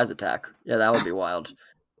 Surprise attack. Yeah, that would be wild.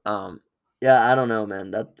 Yeah, I don't know,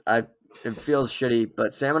 man. It feels shitty.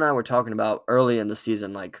 But Sam and I were talking about early in the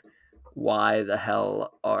season, like, why the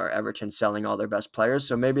hell are Everton selling all their best players?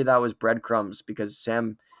 So maybe that was breadcrumbs, because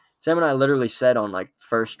Sam and I literally said on like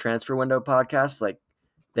first transfer window podcast, like,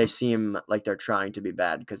 they seem like they're trying to be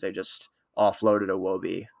bad because they just offloaded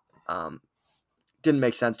Iwobi. Didn't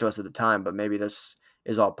make sense to us at the time, but maybe this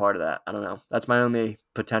is all part of that. I don't know. That's my only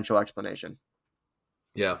potential explanation.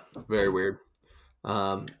 Yeah, very weird.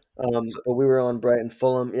 But we were on Brighton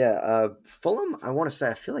Fulham. Yeah, Fulham, I want to say,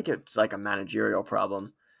 I feel like it's like a managerial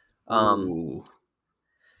problem. Ooh.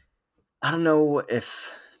 I don't know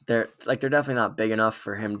if they're definitely not big enough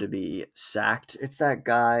for him to be sacked. It's that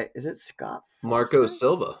guy. Is it Scott Marco Foster?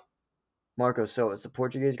 Silva. Marco Silva is the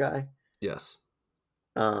Portuguese guy. Yes.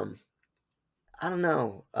 I don't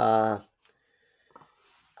know. I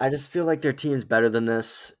just feel like their team's better than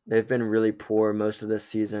this. They've been really poor most of this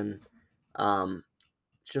season.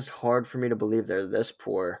 It's just hard for me to believe they're this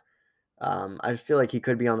poor. I feel like he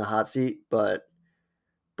could be on the hot seat, but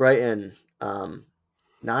Brighton,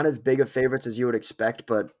 not as big of favorites as you would expect,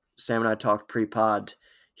 but Sam and I talked pre-pod.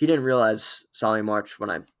 He didn't realize Solly March when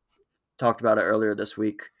I talked about it earlier this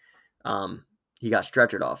week. He got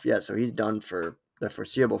stretchered off. Yeah, so he's done for the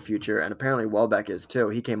foreseeable future, and apparently Welbeck is too.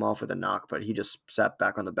 He came off with a knock, but he just sat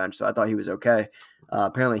back on the bench, so I thought he was okay.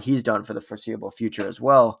 Apparently he's done for the foreseeable future as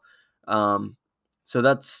well. So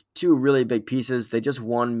that's two really big pieces. They just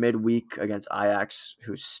won midweek against Ajax,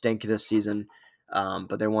 who stink this season,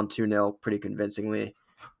 but they won 2-0 pretty convincingly.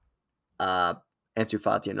 Ansu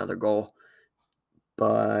Fati, another goal.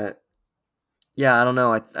 But, yeah, I don't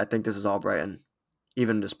know. I think this is all Brighton,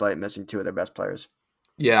 even despite missing two of their best players.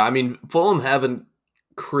 Yeah, I mean, Fulham haven't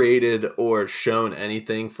created or shown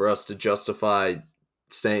anything for us to justify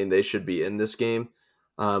saying they should be in this game.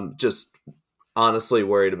 Just honestly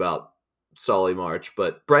worried about Solly March,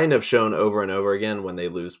 but Brighton have shown over and over again when they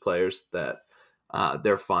lose players that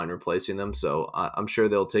they're fine replacing them. So I'm sure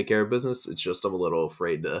they'll take care of business. It's just I'm a little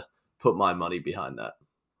afraid to put my money behind that.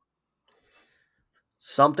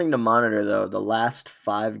 Something to monitor, though. The last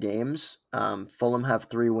 5 games, Fulham have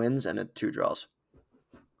 3 wins and 2 draws.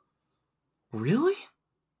 Really?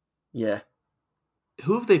 Yeah.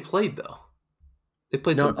 Who have they played, though? They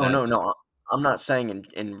played some bad teams. No. I'm not saying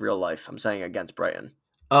in real life. I'm saying against Brighton.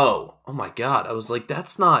 Oh my God. I was like,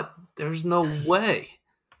 that's not, there's no way.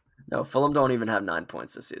 No, Fulham don't even have 9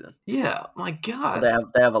 points this season. Yeah, my Or God.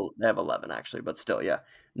 they have 11 actually, but still, yeah.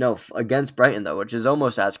 No, against Brighton though, which is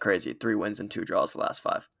almost as crazy. 3 wins and 2 draws the last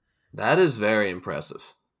 5. That is very impressive.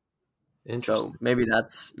 So Interesting. maybe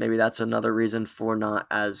that's another reason for not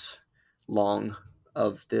as long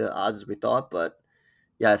of the odds as we thought. But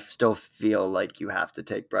yeah, I still feel like you have to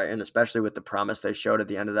take Brighton, especially with the promise they showed at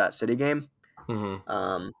the end of that City game. Hmm.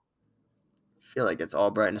 Feel like it's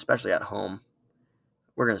all Brighton, especially at home.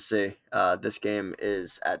 We're gonna see. This game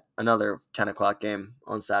is at another 10 o'clock game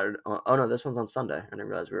on Saturday. Oh no, this one's on Sunday. I didn't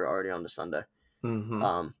realize we were already on to Sunday. Hmm.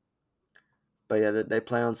 Um, but yeah, they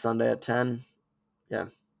play on Sunday at 10. Yeah,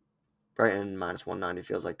 Brighton minus 190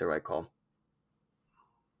 feels like the right call.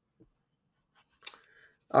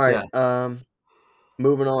 All right. Yeah,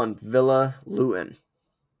 Moving on. Villa Luton.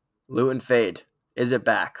 Luton fade. Is it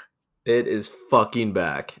back? it is fucking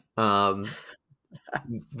back.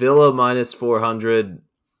 Villa minus 400.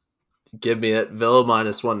 Give me it. Villa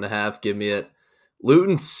minus 1.5. Give me it.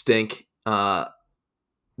 Luton stink.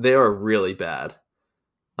 They are really bad.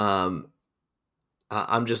 Um,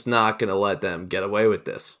 I'm just not going to let them get away with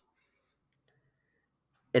this.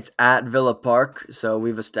 It's at Villa Park, so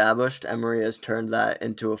we've established Emery has turned that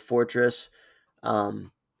into a fortress.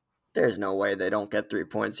 Um, there's no way they don't get 3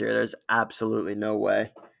 points here. There's absolutely no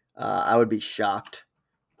way. I would be shocked.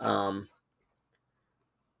 Um,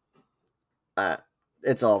 uh,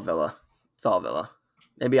 it's all Villa. It's all Villa.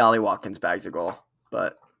 Maybe Ollie Watkins bags a goal,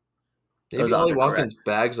 but those Maybe odds Ollie are correct. Watkins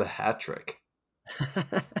bags a hat trick.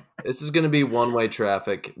 This is going to be one-way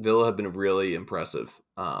traffic. Villa have been really impressive.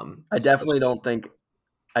 I definitely Especially, don't think.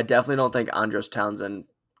 I definitely don't think Andros Townsend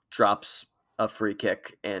drops a free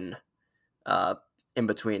kick uh, in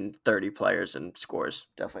between 30 players and scores.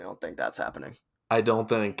 Definitely don't think that's happening. I don't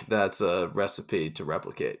think that's a recipe to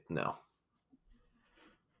replicate. No.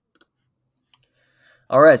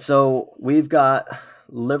 All right, so we've got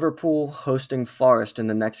Liverpool hosting Forest in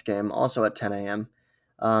the next game, also at 10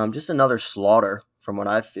 a.m. Just another slaughter from what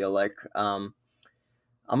I feel like. I'm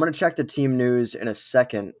going to check the team news in a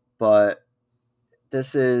second, but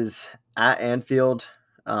this is at Anfield.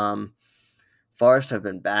 Um, Forest have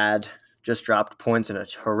been bad, just dropped points in a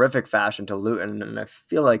horrific fashion to Luton, and I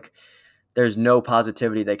feel like there's no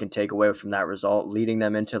positivity they can take away from that result, leading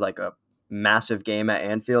them into like a massive game at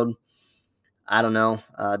Anfield. I don't know.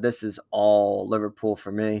 This is all Liverpool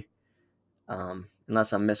for me,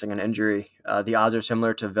 unless I'm missing an injury. The odds are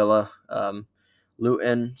similar to Villa,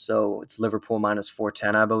 Luton, so it's Liverpool minus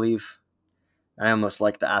 410, I believe. I almost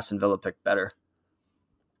like the Aston Villa pick better.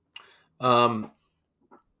 Um,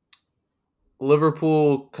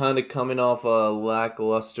 Liverpool kind of coming off a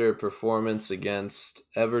lackluster performance against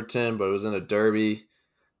Everton, but it was in a derby.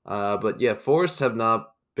 But yeah, Forest have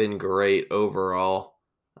not been great overall.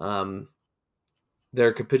 Um,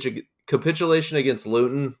 their capitulation against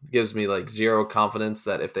Luton gives me like zero confidence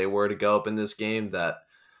that if they were to go up in this game, that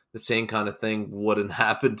the same kind of thing wouldn't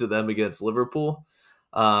happen to them against Liverpool.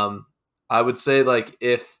 Um, I would say like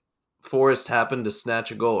if Forest happened to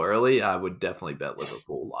snatch a goal early, I would definitely bet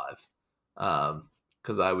Liverpool live.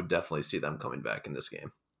 Because I would definitely see them coming back in this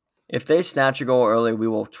game. If they snatch a goal early, we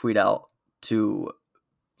will tweet out to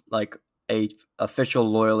like a official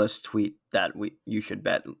loyalist tweet that you should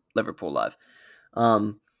bet Liverpool live.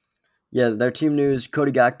 Um, Yeah, their team news,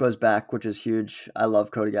 Cody Gakpo's back, which is huge. I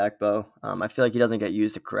love Cody Gakpo. I feel like he doesn't get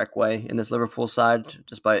used the correct way in this Liverpool side,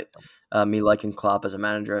 despite me liking Klopp as a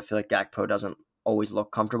manager. I feel like Gakpo doesn't always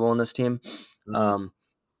look comfortable in this team. Mm-hmm. Um,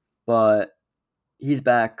 but he's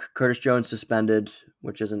back. Curtis Jones suspended,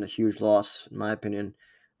 which isn't a huge loss, in my opinion.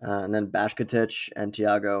 And then Bashkatic and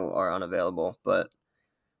Thiago are unavailable, but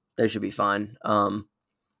they should be fine.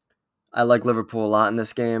 I like Liverpool a lot in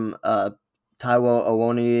this game. Taiwo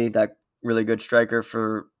Awoniyi, that really good striker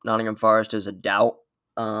for Nottingham Forest, is a doubt.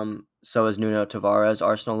 So is Nuno Tavares,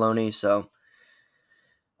 Arsenal loanee. So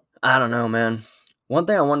I don't know, man. One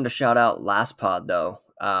thing I wanted to shout out last pod though,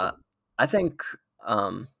 I think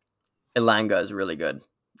Elanga is really good.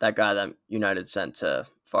 That guy that United sent to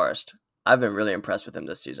Forest. I've been really impressed with him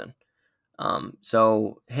this season.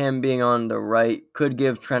 So him being on the right could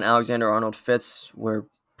give Trent Alexander-Arnold fits. We're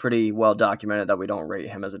pretty well documented that we don't rate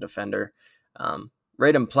him as a defender.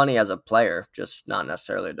 Rate him plenty as a player, just not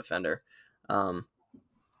necessarily a defender. Um,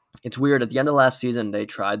 it's weird. At the end of last season, they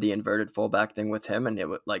tried the inverted fullback thing with him, and it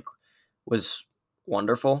was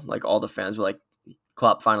wonderful. Like all the fans were like,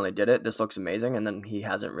 "Klopp finally did it. This looks amazing." And then he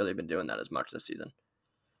hasn't really been doing that as much this season.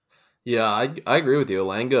 Yeah, I agree with you.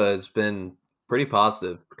 Elanga has been pretty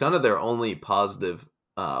positive. Kind of their only positive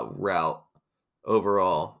route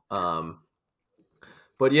overall.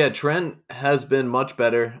 But yeah, Trent has been much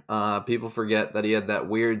better. People forget that he had that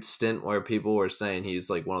weird stint where people were saying he's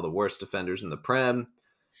like one of the worst defenders in the Prem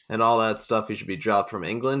and all that stuff. He should be dropped from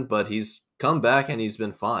England, but he's come back and he's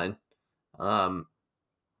been fine. Um,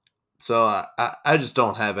 so I just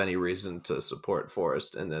don't have any reason to support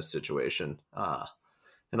Forest in this situation.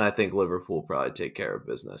 And I think Liverpool will probably take care of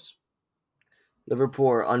business. Liverpool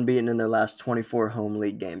are unbeaten in their last 24 home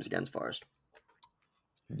league games against Forest.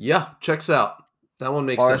 Yeah, checks out. That one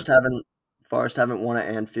makes Forest sense. haven't won at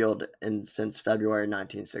Anfield since February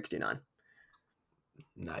 1969.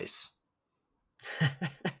 Nice.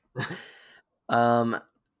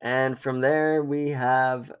 And from there we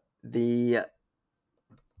have the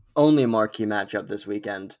only marquee matchup this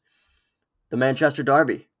weekend, the Manchester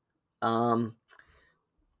Derby.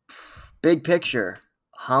 Big picture,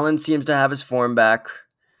 Haaland seems to have his form back.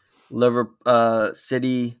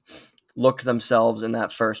 City looked themselves in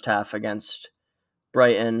that first half against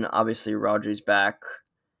Brighton. Obviously, Rodri's back,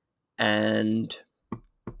 and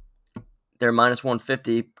they're minus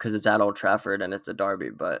 150 because it's at Old Trafford and it's a derby.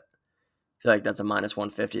 But I feel like that's a minus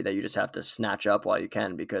 150 that you just have to snatch up while you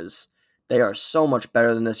can because they are so much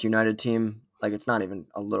better than this United team. Like, it's not even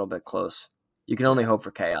a little bit close. You can only hope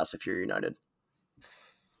for chaos if you're United.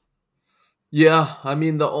 Yeah, I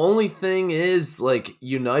mean the only thing is like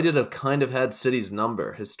United have kind of had City's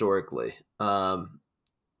number historically. And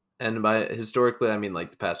by historically I mean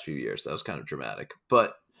like the past few years. That was kind of dramatic.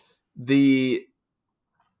 But the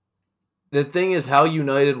the thing is how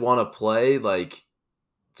United want to play, like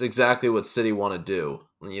it's exactly what City want to do.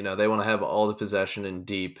 You know, they want to have all the possession and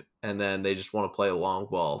deep, and then they just want to play a long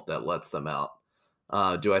ball that lets them out.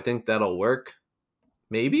 Do I think that'll work?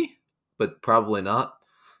 Maybe, but probably not.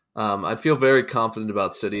 I'd feel very confident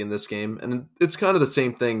about City in this game, and it's kind of the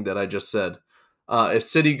same thing that I just said. If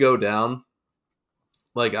City go down,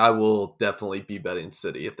 like I will definitely be betting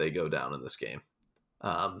City if they go down in this game.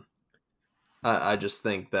 Um, I just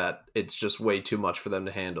think that it's just way too much for them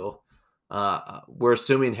to handle. We're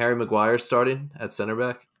assuming Harry Maguire starting at center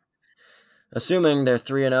back. Assuming they're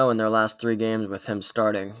 3-0 in their last 3 games with him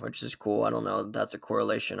starting, which is cool. I don't know. That's a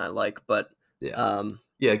correlation I like, but Yeah, um,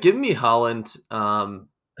 yeah. Give me Holland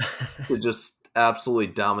to just absolutely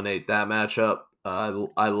dominate that matchup. I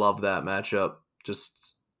love that matchup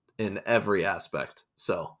just in every aspect.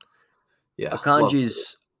 So yeah, love City.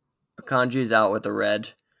 Akanji's Akanji's out with the red.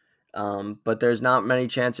 But there's not many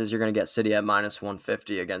chances you're going to get City at minus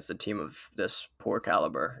 150 against a team of this poor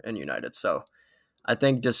caliber in United. So I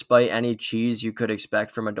think despite any cheese you could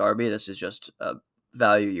expect from a derby, this is just a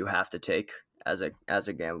value you have to take as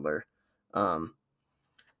a gambler. Um,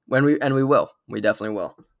 we definitely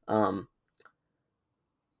will.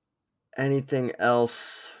 Anything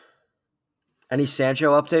else? Any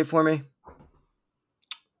Sancho update for me?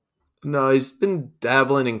 No, he's been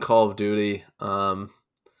dabbling in Call of Duty. I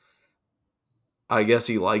guess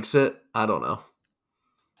he likes it. I don't know.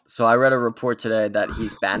 So I read a report today that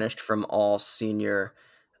he's banished from all senior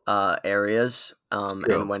areas, It's and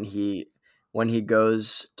true. when he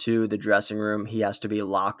goes to the dressing room, he has to be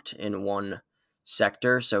locked in one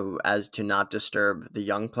sector so as to not disturb the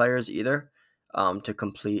young players either, to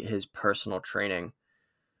complete his personal training.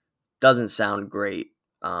 Doesn't sound great.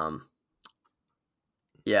 Um,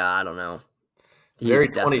 yeah, I don't know. Very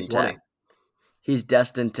He's destined to 2020. he's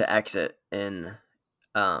destined to exit in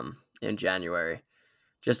January.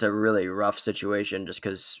 Just a really rough situation just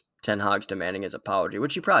because Ten Hag's demanding his apology,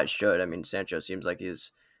 which he probably should. I mean, Sancho seems like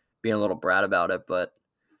he's being a little brat about it, but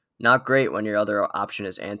not great when your other option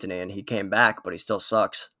is Anthony and he came back, but he still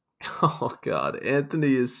sucks. Oh God,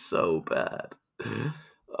 Anthony is so bad.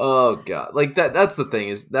 Oh God, like that's the thing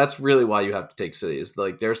is that's really why you have to take City is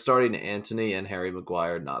like they're starting Anthony and Harry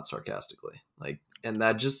Maguire not sarcastically like and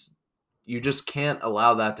that just you just can't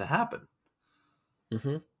allow that to happen.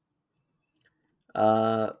 Mm-hmm.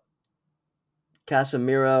 Uh,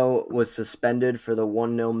 Casemiro was suspended for the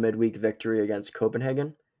 1-0 midweek victory against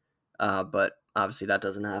Copenhagen, but obviously that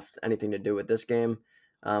doesn't have anything to do with this game.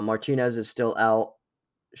 Martinez is still out.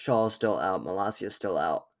 Shaw is still out. Malacia is still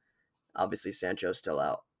out. Obviously, Sancho's still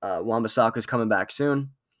out. Wan-Bissaka's coming back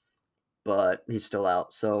soon, but he's still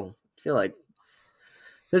out. So I feel like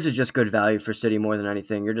this is just good value for City more than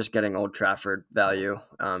anything. You're just getting Old Trafford value,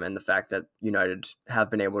 and the fact that United have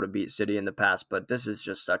been able to beat City in the past, but this is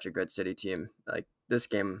just such a good City team. Like, this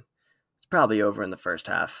game is probably over in the first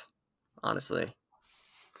half, honestly.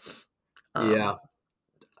 Yeah,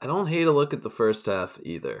 I don't hate a look at the first half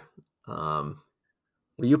either. Um,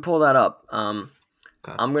 Will you pull that up?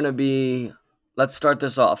 okay. I'm gonna be. Let's start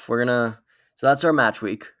this off. So that's our match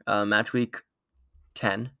week. Match week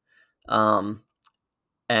 10.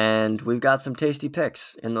 and we've got some tasty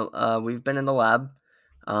picks in the. We've been in the lab,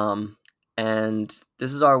 and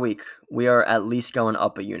this is our week. We are at least going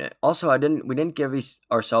up a unit. Also, we didn't give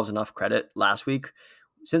ourselves enough credit last week.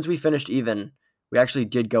 Since we finished even, we actually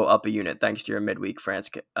did go up a unit thanks to your midweek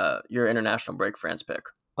your international break France pick.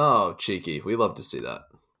 Oh, cheeky. We love to see that.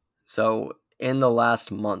 So in the last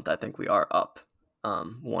month, I think we are up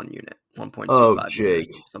 1 unit, 1.25 Oh, units,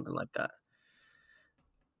 Jake. something like that.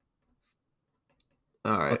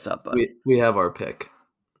 All right. What's up, bud? We have our pick.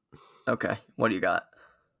 Okay, what do you got?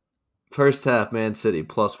 First half, Man City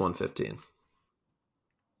plus 115.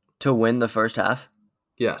 To win the first half?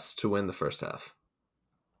 Yes, to win the first half.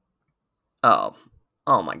 Oh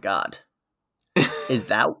my God. Is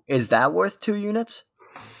that worth 2 units?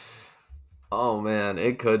 Oh, man,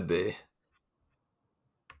 it could be.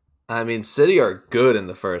 I mean, City are good in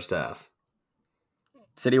the first half.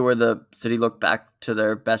 City looked back to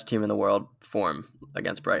their best team in the world form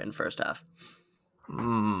against Brighton first half.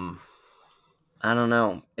 Hmm. I don't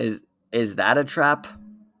know. Is that a trap?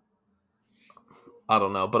 I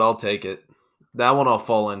don't know, but I'll take it. That one I'll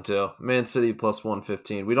fall into. Man City plus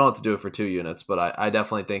 115. We don't have to do it for 2 units, but I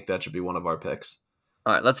definitely think that should be one of our picks.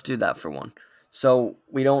 All right, let's do that for one. So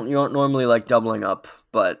you don't normally like doubling up,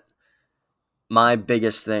 but my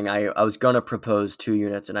biggest thing, I was gonna propose 2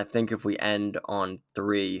 units, and I think if we end on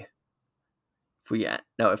 3, if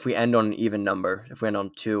we end on an even number, if we end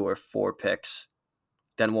on 2 or 4 picks,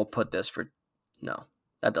 then we'll put this for. No,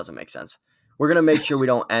 that doesn't make sense. We're gonna make sure we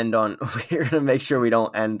don't end on. We're gonna make sure we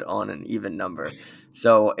don't end on an even number.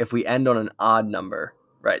 So if we end on an odd number,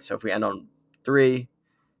 right? So if we end on 3,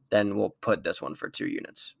 then we'll put this one for 2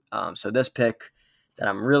 units. So this pick that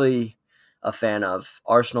I'm really a fan of,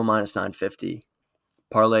 Arsenal minus 950,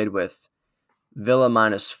 parlayed with Villa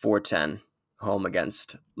minus 410 home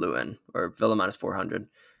against Luton, or Villa minus 400.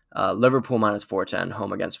 Liverpool minus 410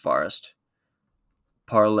 home against Forest.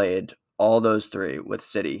 Parlayed all those 3 with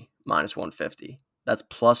City minus 150. That's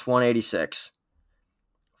plus 186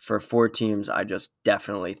 for 4 teams I just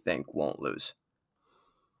definitely think won't lose.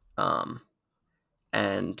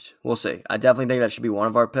 And we'll see. I definitely think that should be one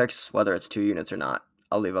of our picks, whether it's 2 units or not.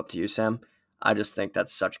 I'll leave up to you, Sam. I just think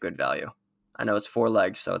that's such good value. I know it's 4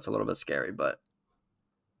 legs, so it's a little bit scary, but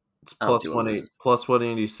It's I don't see what loses. plus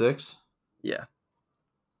 186. Yeah.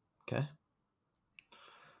 Okay.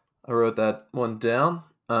 I wrote that one down.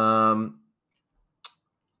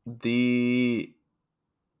 The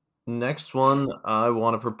next one I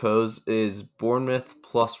want to propose is Bournemouth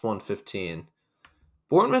plus 115.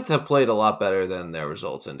 Bournemouth have played a lot better than their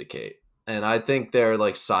results indicate. And I think they're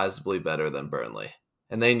like sizably better than Burnley.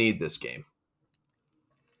 And they need this game.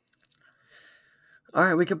 All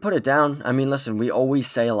right, we could put it down. I mean, listen, we always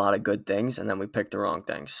say a lot of good things, and then we pick the wrong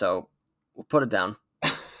things. So we'll put it down.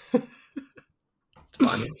 It's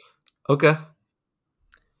fine. Okay.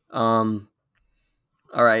 All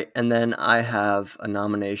right, and then I have a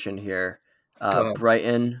nomination here.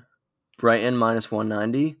 Brighton minus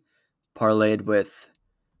 190, parlayed with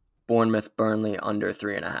Bournemouth Burnley under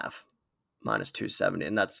 3.5, minus 270,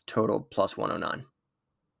 and that's total plus 109.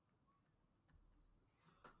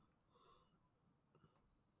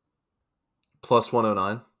 Plus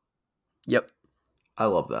 109. Yep. I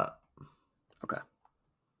love that. Okay.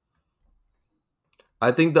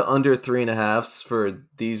 I think the under 3.5s for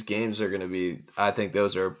these games are going to be. I think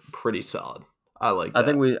those are pretty solid. I like that.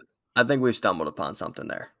 I think we've stumbled upon something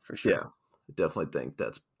there for sure. Yeah, I definitely think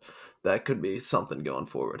that could be something going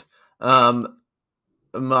forward.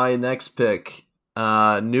 My next pick,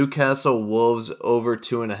 Newcastle Wolves over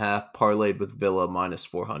 2.5 parlayed with Villa minus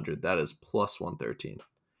 400. That is plus 113.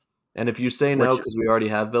 And if you say no because we already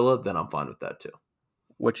have Villa, then I'm fine with that too.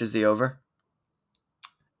 Which is the over?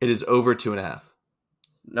 It is over 2.5.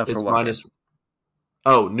 No, for it's what minus. Game?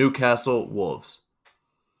 Oh, Newcastle Wolves.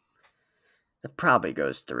 It probably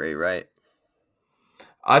goes 3, right?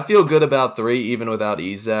 I feel good about 3 even without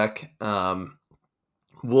Isak.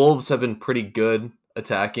 Wolves have been pretty good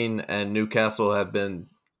attacking, and Newcastle have been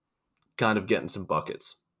kind of getting some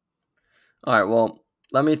buckets. All right, well,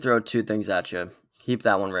 let me throw 2 things at you. Keep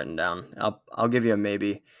that one written down. I'll give you a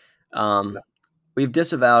maybe. We've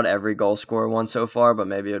disavowed every goal scorer one so far, but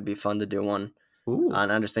maybe it would be fun to do one.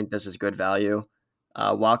 And I just think this is good value.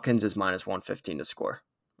 Watkins is minus 115 to score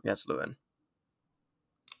against Luton.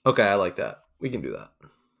 Okay, I like that. We can do that.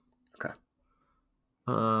 Okay.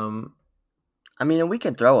 I mean, we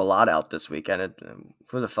can throw a lot out this weekend.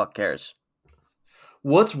 Who the fuck cares?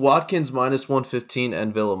 What's Watkins minus 115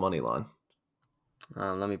 and Villa money line?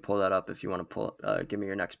 Let me pull that up if you want to give me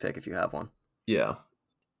your next pick if you have one. Yeah.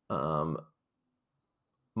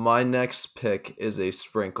 My next pick is a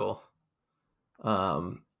sprinkle.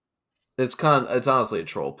 It's honestly a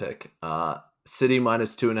troll pick. City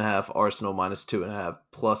 -2.5, Arsenal -2.5,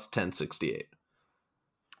 plus 1068.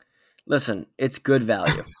 Listen, it's good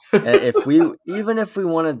value. If we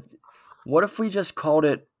wanted, what if we just called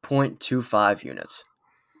it 0.25 units?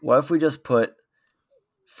 What if we just put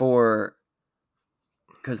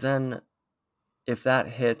because then if that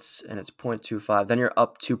hits and it's 0.25, then you're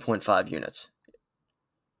up 2.5 units.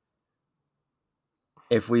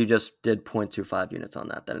 If we just did 0.25 units on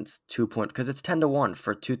that, then it's because it's 10-1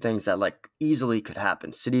 for two things that like easily could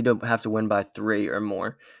happen. City don't have to win by 3 or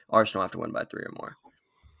more. Arsenal have to win by 3 or more.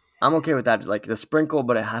 I'm okay with that, like the sprinkle,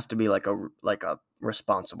 but it has to be like a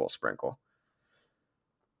responsible sprinkle.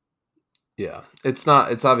 Yeah, it's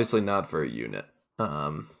not. It's obviously not for a unit.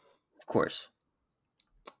 Of course.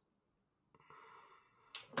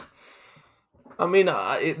 I mean,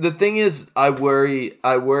 the thing is, I worry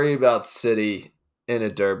about City in a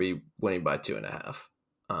derby winning by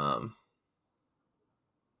 2.5.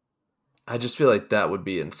 I just feel like that would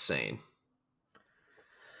be insane.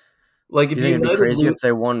 Like if you think it'd be United crazy if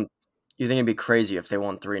they won? You think it'd be crazy if they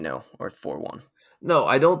won 3-0 or 4-1? No,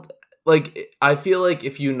 I don't. Like I feel like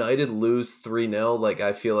if United lose 3-0, like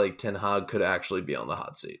I feel like Ten Hag could actually be on the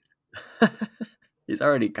hot seat. He's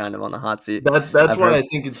already kind of on the hot seat. That's why I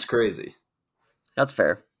think it's crazy. That's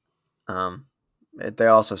fair. They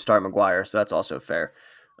also start Maguire, so that's also fair.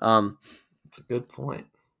 That's a good point.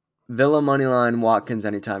 Villa moneyline, Watkins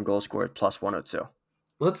anytime goal scored plus 102.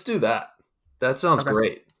 Let's do that. That sounds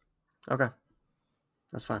great. Okay,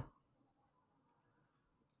 that's fine.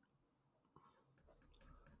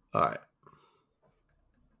 All right.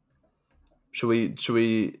 Should we?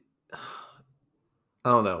 I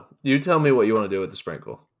don't know. You tell me what you want to do with the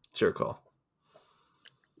sprinkle. It's your call.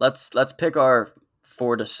 Let's pick our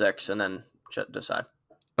 4 to 6 and then decide.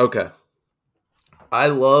 Okay. I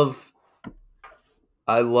love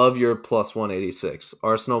your plus 186.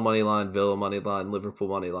 Arsenal money line, Villa money line, Liverpool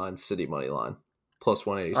money line, City money line, plus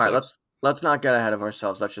 186. All right, let's not get ahead of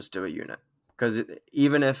ourselves. Let's just do a unit because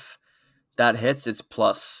even if that hits, it's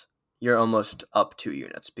plus. You're almost up 2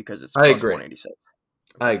 units because it's plus 186.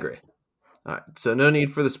 I agree. All right, so no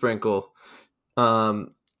need for the sprinkle. I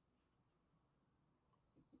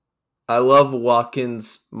love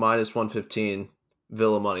Watkins minus 115,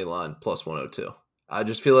 Villa money line plus 102. I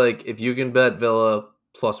just feel like if you can bet Villa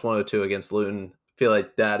plus 102 against Luton, I feel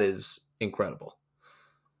like that is incredible.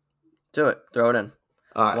 Do it. Throw it in.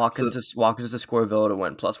 All right, Watkins to score, Villa to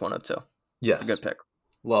win plus 102. Yes, it's a good pick.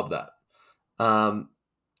 Love that.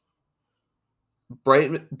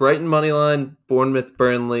 Brighton money line, Bournemouth,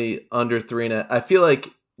 Burnley under 3.5. I feel like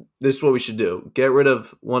this is what we should do. Get rid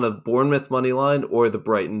of one of Bournemouth money line or the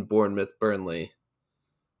Brighton, Bournemouth, Burnley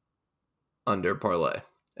under parlay.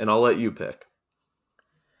 And I'll let you pick.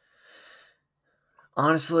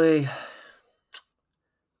 Honestly,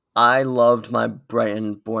 I loved my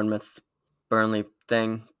Brighton, Bournemouth, Burnley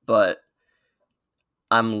thing, but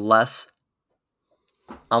I'm less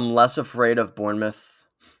afraid of Bournemouth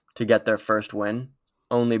to get their first win,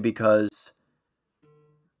 only because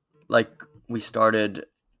like we started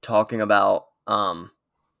talking about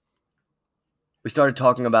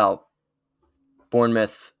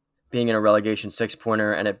Bournemouth being in a relegation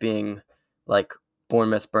 6-pointer and it being like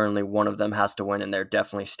Bournemouth, Burnley, one of them has to win and they're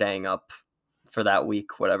definitely staying up for that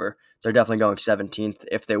week, whatever. They're definitely going 17th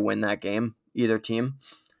if they win that game, either team.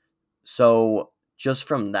 So just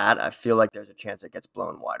from that, I feel like there's a chance it gets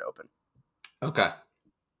blown wide open. Okay.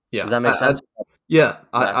 Yeah. Does that make sense?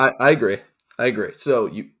 I agree. So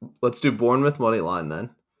let's do Bournemouth money line then.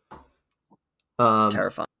 It's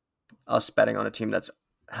terrifying. Us betting on a team that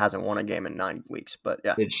hasn't won a game in 9 weeks, but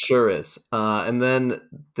yeah. It sure is. And then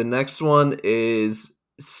the next one is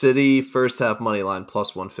City first half money line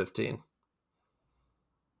plus 115.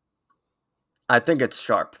 I think it's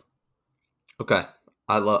sharp. Okay.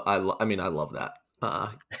 I love that.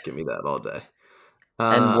 Give me that all day.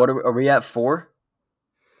 And what are we at 4?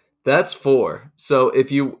 That's 4. So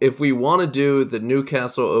if we want to do the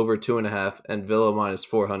Newcastle over 2.5 and Villa minus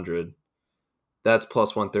 400, that's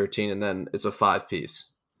plus 113, and then it's a 5-piece.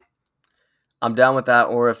 I'm down with that,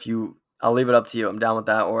 or I'll leave it up to you. I'm down with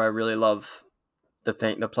that, or I really love the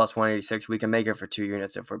plus 186. We can make it for 2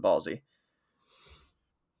 units if we're ballsy.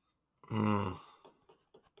 And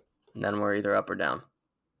then we're either up or down.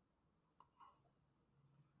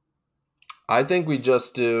 I think we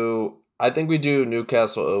do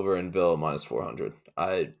Newcastle over and Villa minus 400.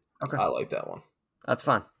 I like that one. That's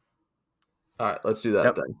fine. All right, let's do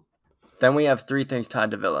that then. Then we have 3 things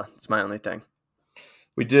tied to Villa. It's my only thing.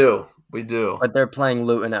 We do. But they're playing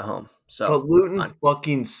Luton at home. So but Luton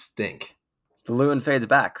fucking stink. The Luton fades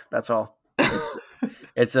back. That's all.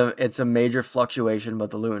 It's a major fluctuation,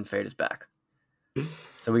 but the Luton fade is back.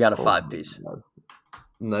 So we got a Oh 5-piece. my God.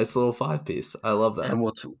 Nice little 5-piece. I love that. And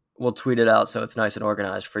we'll tweet it out so it's nice and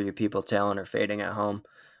organized for you people tailing or fading at home.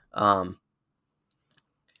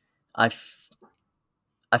 I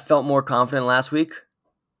felt more confident last week,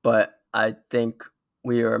 but I think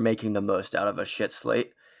we are making the most out of a shit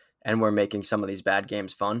slate, and we're making some of these bad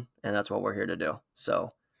games fun, and that's what we're here to do.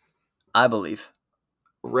 So I believe.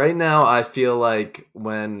 Right now, I feel like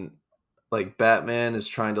when like Batman is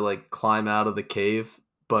trying to like climb out of the cave,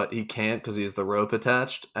 but he can't because he has the rope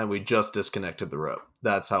attached, and we just disconnected the rope.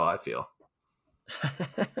 That's how I feel.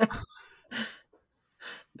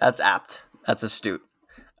 That's apt. That's astute.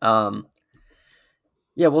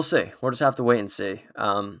 Yeah, we'll see. We'll just have to wait and see.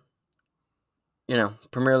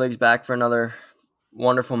 Premier League's back for another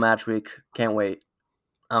wonderful match week. Can't wait.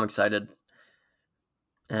 I'm excited.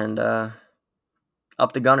 And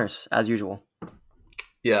up the Gunners, as usual.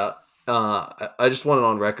 Yeah. I just want it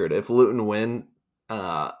on record. If Luton win,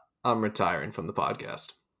 I'm retiring from the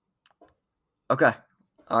podcast. Okay.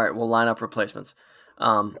 All right. We'll line up replacements.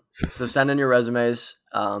 So send in your resumes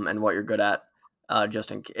and what you're good at.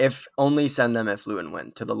 If only send them if Luton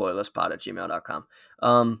win to the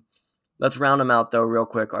loyalistpod@gmail.com. Let's round them out though real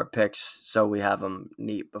quick, our picks, so we have them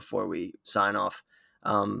neat before we sign off.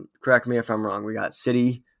 Correct me if I'm wrong. We got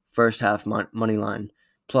City first half money line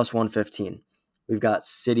plus 115. We've got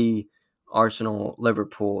City, Arsenal,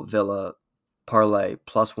 Liverpool, Villa parlay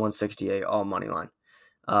plus 168 all money line.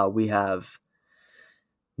 We have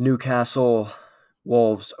Newcastle,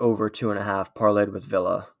 Wolves over 2.5 parlayed with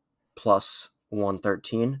Villa plus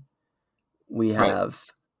 113. We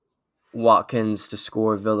have Watkins to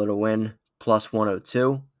score, Villa to win plus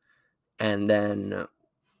 102. And then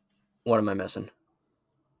what am I missing?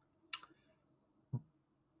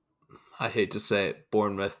 I hate to say it,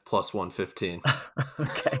 Bournemouth plus 115.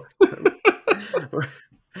 Okay.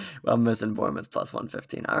 I'm missing Bournemouth plus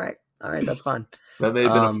 115. All right, that's fine. That may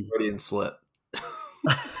have been a Freudian slip.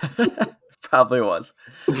 Probably was.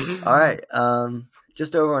 All right,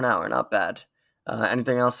 just over an hour, not bad.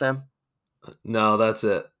 Anything else, Sam? No, that's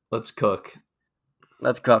it. Let's cook.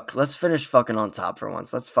 Let's cook. Let's finish fucking on top for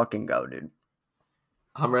once. Let's fucking go, dude.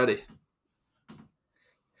 I'm ready.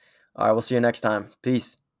 All right, we'll see you next time.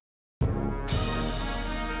 Peace.